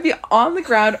better. I'd be on the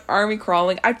ground, army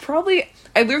crawling. I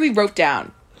literally wrote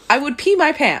down, I would pee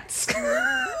my pants.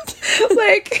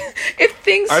 Like, if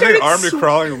things I started... think army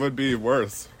crawling would be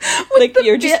worse. like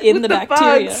you're just in with the the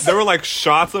bacteria. bugs. There were like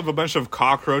shots of a bunch of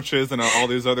cockroaches and all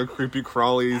these other creepy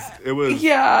crawlies. It was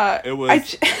Yeah. It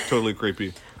was totally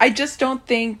creepy. I just don't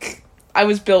think I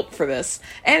was built for this.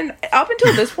 And up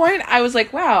until this point, I was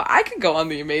like, wow, I could go on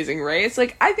the Amazing Race.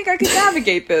 Like, I think I could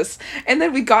navigate this. And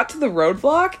then we got to the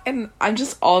roadblock, and I'm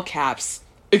just all caps.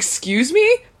 Excuse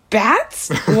me? Bats?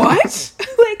 What?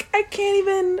 Like, I can't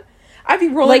even... I'd be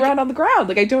rolling Like- around on the ground.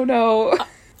 Like, I don't know.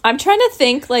 I'm trying to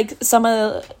think like some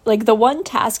of like the one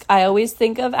task I always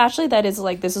think of, Ashley, that is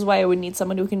like, this is why I would need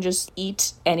someone who can just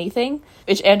eat anything.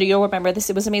 Which, Andrew, you'll remember this.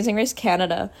 It was Amazing Race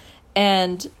Canada,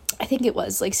 and I think it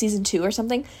was like season 2 or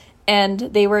something. And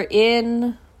they were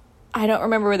in, I don't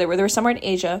remember where they were. They were somewhere in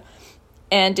Asia,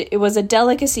 and it was a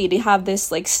delicacy to have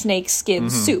this like snake skin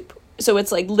soup. So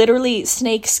it's like literally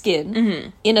snake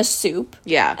skin in a soup.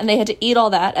 Yeah. And they had to eat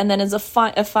all that. And then as a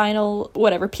final,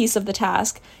 whatever, piece of the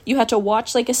task, you had to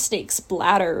watch like a snake's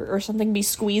bladder or something be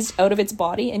squeezed out of its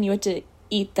body. And you had to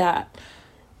eat that.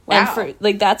 Wow. And for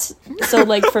like, that's, so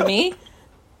like for me,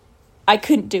 I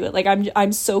couldn't do it. Like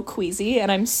I'm so queasy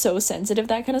and I'm so sensitive,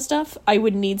 that kind of stuff. I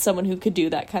would need someone who could do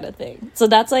that kind of thing. So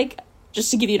that's like,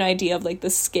 just to give you an idea of like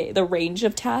the range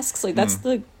of tasks, like that's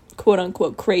the quote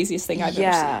unquote craziest thing I've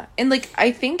ever seen. And like,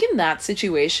 I think in that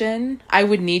situation, I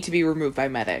would need to be removed by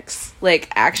medics. Like,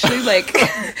 actually, like,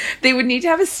 they would need to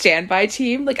have a standby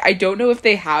team. Like, I don't know if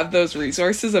they have those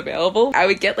resources available. I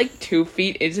would get like 2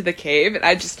 feet into the cave and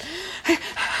I just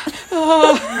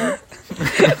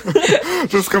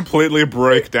Just completely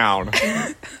break down.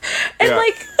 And Yeah.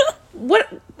 like, what?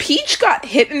 Peach got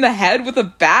hit in the head with a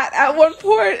bat at one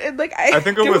point, and like I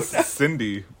think it don't was know.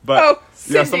 Cindy, but Oh,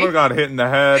 yeah, Cindy. someone got hit in the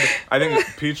head. I think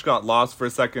Peach got lost for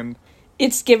a second.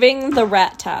 It's giving the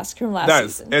rat task from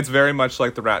last season. It's very much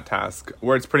like the rat task,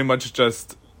 where it's pretty much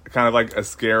just kind of like a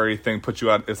scary thing, put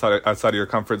you outside of your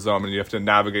comfort zone, and you have to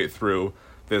navigate through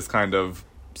this kind of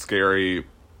scary,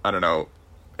 I don't know,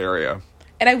 area.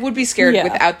 And I would be scared Yeah.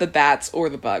 without the bats or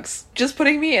the bugs. Just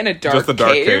putting me in a dark Just the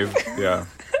dark cave. Yeah.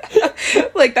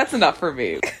 Like, that's enough for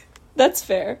me. That's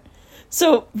fair.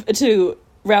 So, to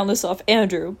round this off,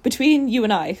 Andrew, between you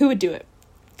and I, who would do it?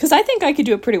 Because I think I could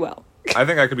do it pretty well. I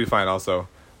think I could be fine also.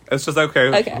 It's just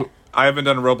okay. I haven't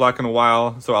done a roadblock in a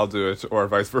while, so I'll do it, or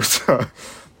vice versa.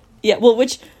 Yeah, well,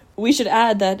 which we should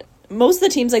add that most of the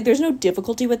teams, like, there's no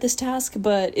difficulty with this task,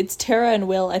 but it's Tara and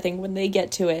Will, I think, when they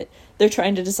get to it, they're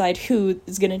trying to decide who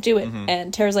is going to do it.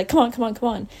 And Tara's like, come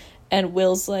on. And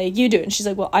Will's like, you do it. And she's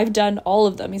like, well, I've done all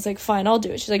of them. He's like, fine, I'll do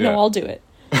it. She's like, Yeah. no, I'll do it.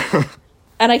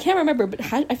 And I can't remember, but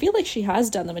I feel like she has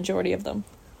done the majority of them.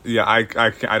 Yeah,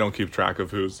 I don't keep track of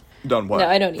who's done what. No,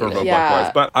 I don't for either. roadblock Yeah.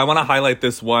 wise. But I want to highlight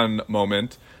this one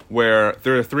moment where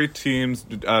there are 3 teams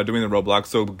doing the roadblock.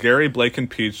 So Gary, Blake, and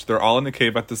Peach, they're all in the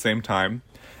cave at the same time.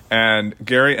 And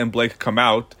Gary and Blake come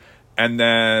out. And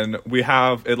then we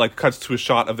have, it like cuts to a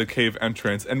shot of the cave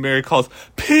entrance. And Mary calls,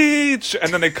 Peach!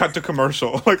 And then they cut to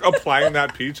commercial. Like applying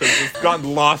that Peach has just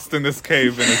gotten lost in this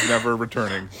cave and is never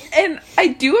returning. And I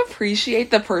do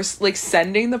appreciate the person, like,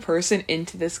 sending the person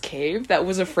into this cave that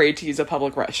was afraid to use a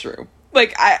public restroom.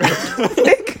 Like,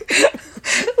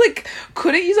 like,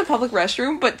 couldn't use a public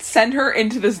restroom, but send her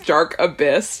into this dark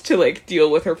abyss to, like,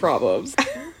 deal with her problems.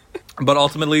 But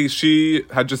ultimately, she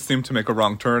had just seemed to make a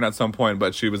wrong turn at some point,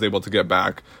 but she was able to get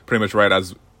back pretty much right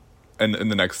as in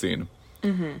the next scene.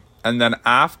 Mm-hmm. And then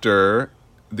after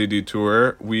the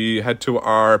detour, we head to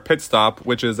our pit stop,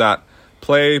 which is at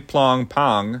Play Plong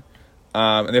Pong,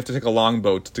 and they have to take a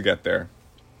longboat to get there.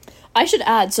 I should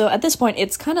add, so at this point,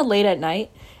 it's kind of late at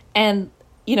night, and,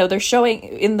 you know, they're showing,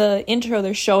 in the intro,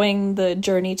 they're showing the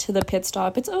journey to the pit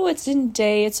stop. It's in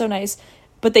day, it's so nice.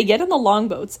 But they get in the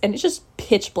longboats, and it's just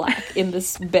pitch black in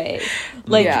this bay.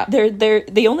 Like, Yeah.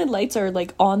 the only lights are,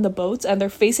 like, on the boats, and they're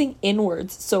facing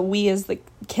inwards, so we as the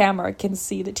camera can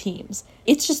see the teams.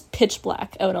 It's just pitch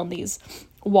black out on these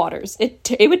waters.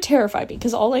 It would terrify me,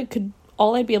 because all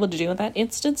I'd be able to do in that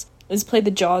instance is play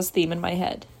the Jaws theme in my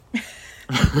head.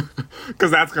 Because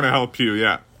that's going to help you,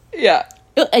 yeah. Yeah.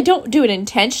 I don't do it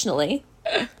intentionally.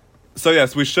 So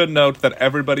yes, we should note that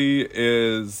everybody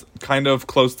is kind of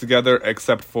close together,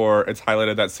 except for it's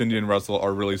highlighted that Cindy and Russell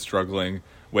are really struggling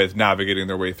with navigating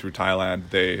their way through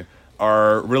Thailand. They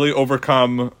are really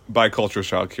overcome by culture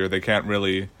shock here. They can't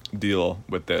really deal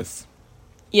with this.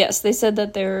 Yes, they said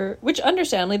that which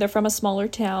understandably, they're from a smaller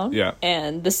town. Yeah.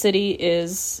 And the city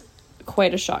is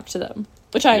quite a shock to them,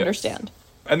 which I understand.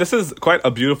 And this is quite a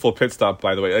beautiful pit stop,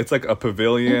 by the way. It's like a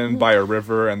pavilion by a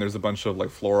river, and there's a bunch of like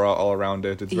flora all around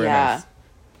it. It's very nice.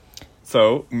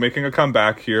 So, making a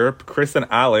comeback here, Chris and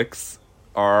Alex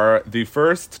are the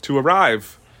first to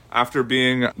arrive after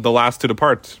being the last to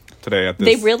depart today at this,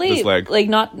 they really, this leg. like,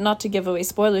 not to give away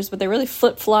spoilers, but they really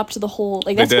flip-flopped the whole,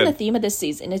 like, that's been the theme of this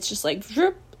season. It's just like,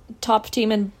 top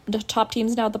team's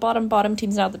now at the bottom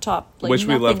team's now at the top. Like, which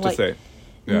we love to say.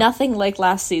 Yeah. Nothing like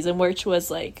last season, which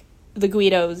was like, the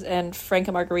Guidos and Frank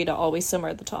and Margarita always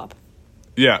somewhere at the top.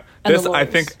 Yeah. And This, I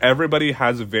think everybody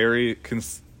has very,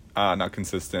 not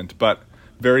consistent, but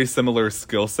very similar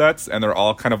skill sets, and they're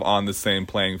all kind of on the same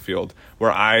playing field,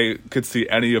 where I could see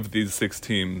any of these 6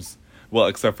 teams, well,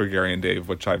 except for Gary and Dave,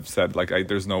 which I've said, like,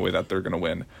 there's no way that they're going to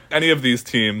win. Any of these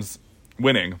teams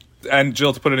winning. And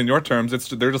Jill, to put it in your terms,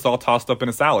 they're just all tossed up in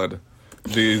a salad,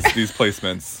 these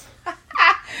placements.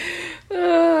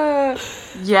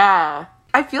 Yeah.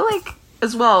 I feel like,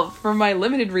 as well, from my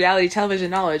limited reality television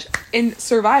knowledge, in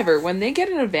Survivor, when they get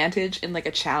an advantage in, like,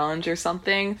 a challenge or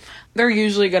something, they're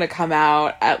usually going to come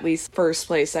out at least first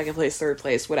place, second place, third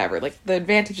place, whatever. Like, the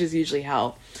advantages usually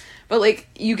help. But, like,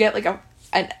 you get, like,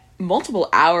 a multiple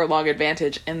hour-long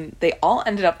advantage, and they all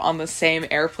ended up on the same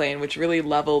airplane, which really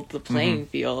leveled the playing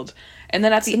field. And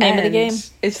then at the name end, of the game.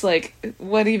 It's like,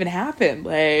 what even happened?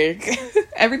 Like,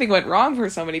 everything went wrong for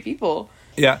so many people.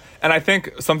 Yeah, and I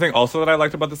think something also that I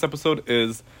liked about this episode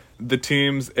is the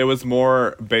teams, it was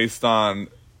more based on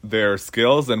their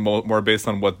skills and more based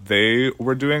on what they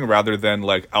were doing rather than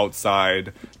like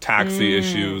outside taxi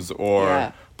issues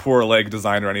or poor leg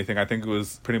design or anything. I think it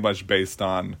was pretty much based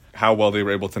on how well they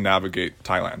were able to navigate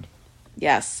Thailand.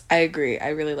 Yes, I agree. I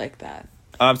really like that.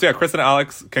 So yeah, Chris and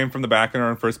Alex came from the back and are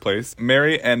in first place.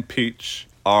 Mary and Peach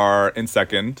are in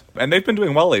second, and they've been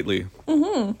doing well lately.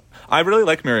 Mm-hmm. I really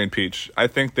like Mary and Peach. I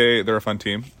think they're a fun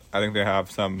team. I think they have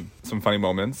some funny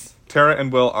moments. Tara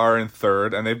and Will are in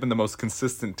third, and they've been the most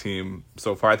consistent team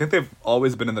so far. I think they've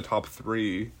always been in the top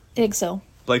 3. I think so.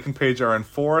 Blake and Paige are in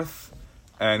fourth,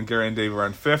 and Gary and Dave are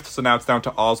in fifth. So now it's down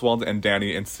to Oswald and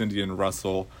Danny and Cindy and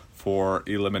Russell for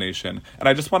elimination. And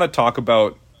I just want to talk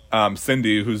about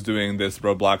Cindy, who's doing this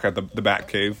roadblock at the Bat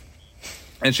Cave.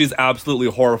 And she's absolutely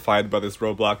horrified by this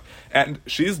roadblock. And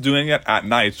she's doing it at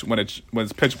night when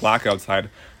it's pitch black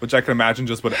outside, which I can imagine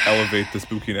just would elevate the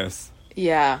spookiness.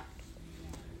 Yeah.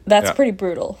 That's pretty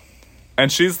brutal.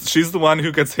 And she's the one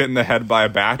who gets hit in the head by a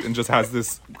bat and just has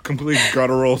this complete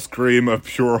guttural scream of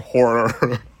pure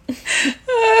horror.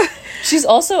 She's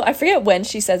also, I forget when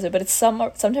she says it, but it's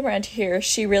sometime around here,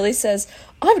 she really says,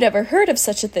 I've never heard of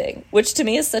such a thing, which to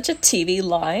me is such a TV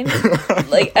line.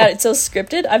 Like, it's so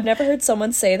scripted. I've never heard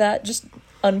someone say that just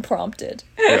unprompted.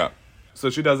 Yeah. So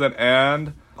she does it,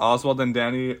 and Oswald and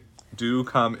Danny do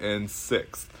come in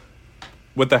sixth.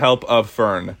 with the help of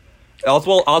Fern.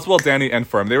 Oswald, Danny, and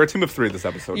Fern. They were a team of 3 this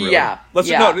episode, really. Yeah.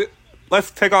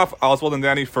 Let's take off Oswald and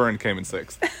Danny. Fern came in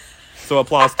 6th. So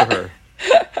applause to her.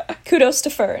 Kudos to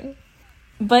Fern.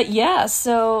 But yeah,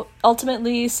 so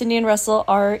ultimately Cindy and Russell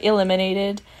are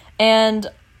eliminated, and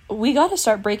we got to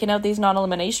start breaking out these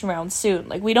non-elimination rounds soon.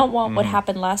 Like, we don't want what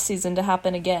happened last season to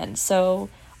happen again. So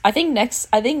I think next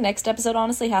episode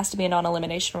honestly has to be a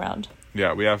non-elimination round.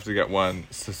 Yeah, we have to get one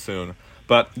soon.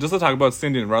 But just to talk about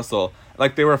Cindy and Russell,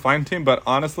 like, they were a fine team, but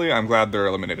honestly, I'm glad they're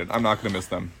eliminated. I'm not going to miss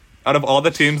them. Out of all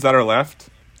the teams that are left,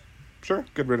 sure,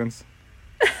 good riddance.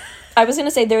 I was going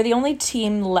to say, they're the only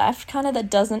team left kind of that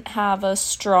doesn't have a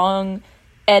strong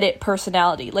edit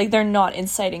personality. Like, they're not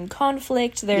inciting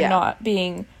conflict. They're not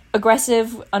being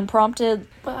aggressive, unprompted.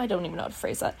 Well, I don't even know how to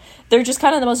phrase that. They're just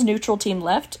kind of the most neutral team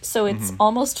left. So it's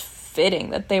almost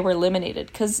fitting that they were eliminated,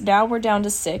 because now we're down to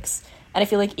 6. And I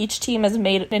feel like each team has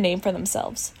made a name for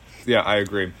themselves. Yeah, I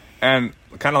agree. And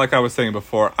kind of like I was saying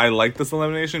before, I like this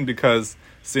elimination because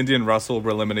Cindy and Russell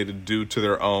were eliminated due to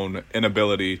their own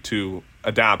inability to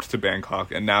adapt to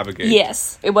Bangkok and navigate.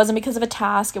 Yes. It wasn't because of a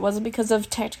task. It wasn't because of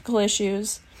technical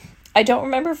issues. I don't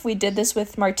remember if we did this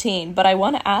with Martine, but I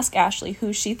want to ask Ashley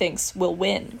who she thinks will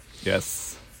win.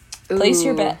 Yes. Place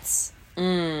your bets.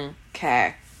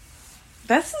 Okay.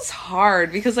 This is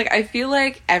hard because, like, I feel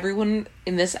like everyone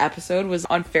in this episode was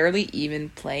on fairly even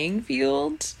playing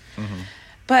field.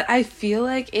 But I feel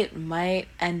like it might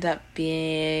end up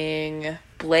being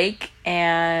Blake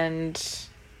and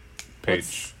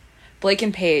Paige. Blake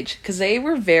and Paige, because they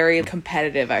were very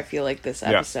competitive, I feel like, this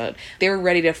episode. Yeah. They were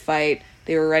ready to fight.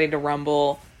 They were ready to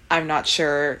rumble. I'm not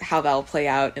sure how that'll play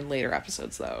out in later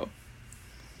episodes, though.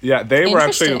 Yeah, they were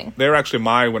actually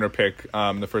my winner pick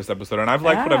in the first episode, and I've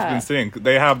liked what I've been seeing.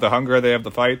 They have the hunger, they have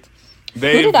the fight. Who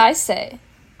did I say?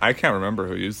 I can't remember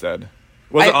who you said.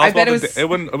 Was it Oswald? I bet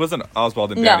it wasn't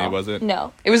Oswald and Danny, was it?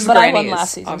 No, it was. But Grannies, I won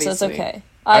last season, obviously. So it's okay.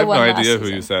 I have no idea who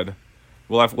you said.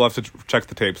 We'll have to check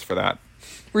the tapes for that.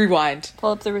 Rewind.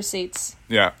 Pull up the receipts.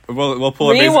 Yeah, we'll pull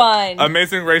Rewind.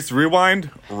 Amazing Race Rewind.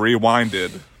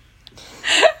 Rewinded.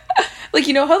 Like,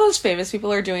 you know how those famous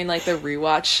people are doing, like, the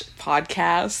rewatch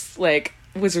podcasts, like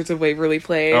Wizards of Waverly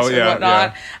Place or whatnot?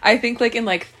 Yeah. I think, like,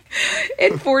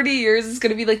 in 40 years, it's going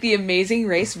to be, like, the Amazing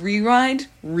Race Rewind.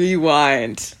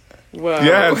 Whoa.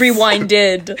 Yes.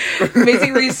 Rewinded.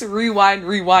 Amazing Race Rewind.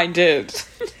 Rewinded.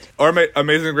 Or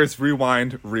Amazing Race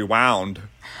Rewind. Rewound.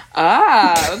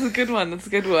 That's a good one.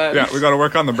 Yeah, we got to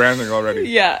work on the branding already.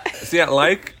 Yeah. So, yeah,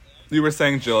 like you were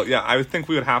saying, Jill, yeah, I think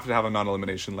we would have to have a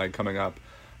non-elimination leg coming up.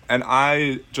 And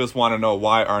I just want to know,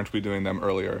 why aren't we doing them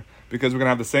earlier? Because we're going to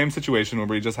have the same situation where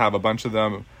we just have a bunch of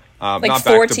them, like not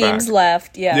 4 back teams back.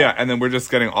 left, yeah. Yeah, and then we're just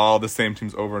getting all the same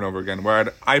teams over and over again.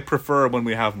 Where I prefer when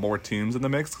we have more teams in the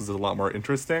mix, because it's a lot more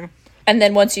interesting. And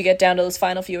then once you get down to those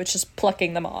final few, it's just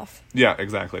plucking them off. Yeah,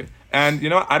 exactly. And you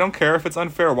know what? I don't care if it's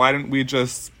unfair. Why didn't we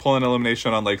just pull an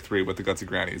elimination on Lake 3 with the Gutsy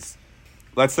Grannies?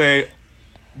 Let's say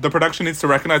the production needs to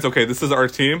recognize, okay, this is our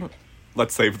team.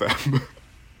 Let's save them.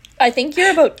 I think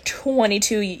you're about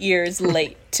 22 years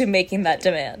late to making that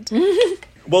demand.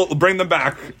 Well, bring them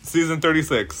back. Season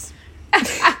 36.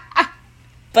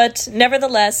 But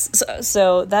nevertheless,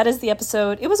 so that is the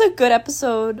episode. It was a good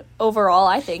episode overall,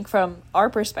 I think, from our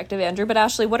perspective, Andrew. But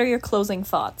Ashley, what are your closing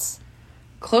thoughts?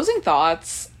 Closing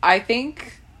thoughts, I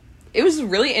think it was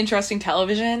really interesting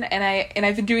television, and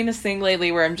I've been doing this thing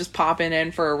lately where I'm just popping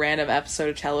in for a random episode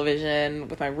of television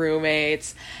with my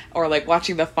roommates, or like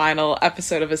watching the final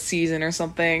episode of a season or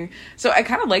something. So I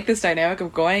kind of like this dynamic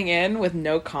of going in with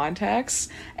no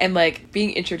context and like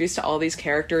being introduced to all these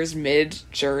characters mid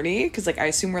journey, because like I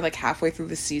assume we're like halfway through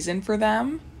the season for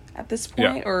them at this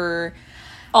point, or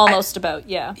almost about,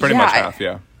 yeah. Pretty much half,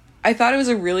 yeah. I thought it was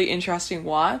a really interesting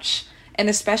watch, and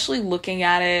especially looking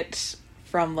at it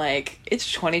from, like, it's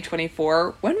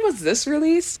 2024. When was this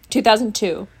released?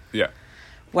 2002. Yeah.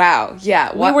 Wow.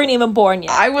 Yeah. We weren't even born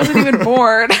yet. I wasn't even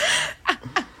born.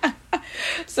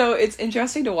 So it's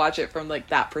interesting to watch it from, like,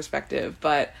 that perspective.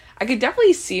 But I could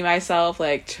definitely see myself,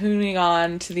 like, tuning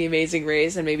on to The Amazing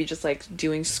Race and maybe just, like,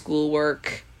 doing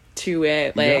schoolwork to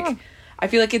it. Like, yeah. I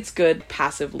feel like it's good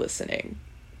passive listening.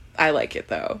 I like it,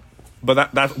 though.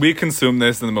 But that we consume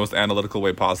this in the most analytical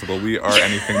way possible. We are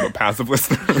anything but passive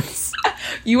listeners.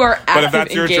 You are active, but if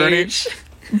that's engaged.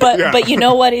 Your journey, but you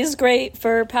know what is great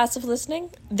for passive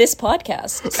listening? This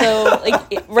podcast. So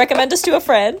like, recommend us to a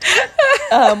friend.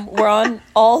 We're on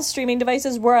all streaming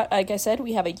devices. We're, like I said,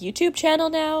 we have a YouTube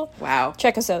channel now. Wow.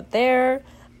 Check us out there.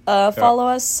 Follow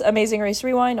us, Amazing Race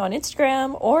Rewind, on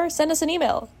Instagram, or send us an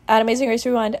email at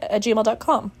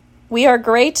amazingracerewind@gmail.com. We are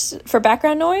great for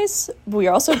background noise. We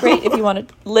are also great if you want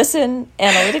to listen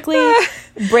analytically,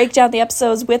 break down the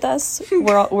episodes with us.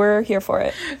 We're here for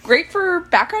it. Great for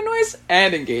background noise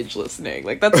and engaged listening.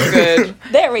 Like, that's good.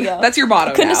 There we go. That's your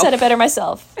motto. Couldn't now. have said it better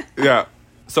myself. Yeah.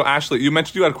 So Ashley, you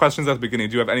mentioned you had questions at the beginning.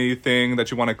 Do you have anything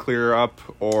that you want to clear up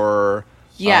or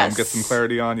Yes. get some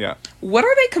clarity on? Yeah. What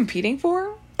are they competing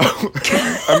for?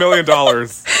 $1 million.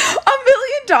 $1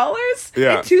 million?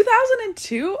 Yeah. In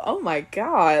 2002? Oh my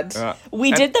god. Yeah.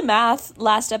 We did the math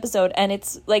last episode, and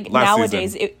it's like Last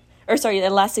nowadays,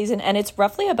 last season, and it's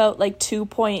roughly about like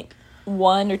 2.1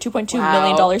 or 2.2 Wow.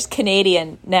 million dollars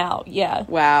Canadian now. Yeah.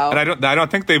 Wow. And I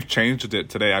don't think they've changed it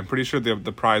today. I'm pretty sure the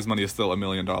prize money is still $1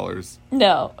 million.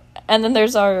 No. And then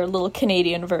there's our little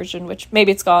Canadian version, which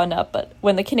maybe it's gone up, but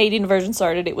when the Canadian version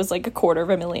started, it was like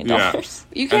 $250,000. Yeah.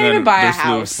 You And can't then even buy a there's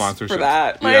slew of house sponsorships. for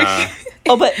that. Like, Yeah.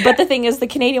 Oh, but the thing is, the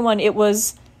Canadian one, it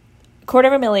was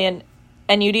 $250,000,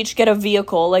 and you'd each get a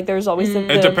vehicle. Like, there's always the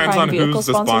It depends Prime on vehicle who's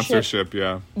the sponsorship,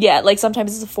 yeah. Yeah, like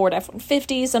sometimes it's a Ford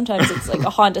F-150, sometimes it's like a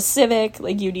Honda Civic.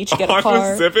 Like, you'd each get a car.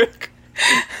 Honda Civic?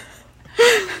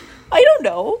 I don't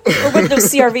know. Or with the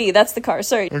CRV, that's the car.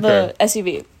 Sorry, the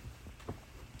SUV.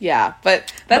 yeah,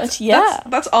 but that's yeah.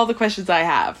 that's all the questions I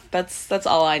have. That's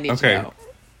all I need Okay. to know.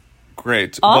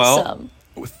 Great. Awesome.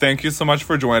 Well, thank you so much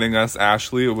for joining us,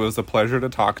 Ashley. It was a pleasure to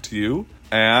talk to you.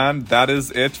 And that is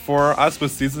it for us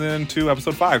with season 2,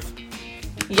 episode 5.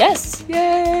 Yes.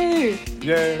 Yay!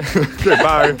 Yay.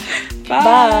 Goodbye.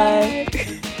 Bye. Bye.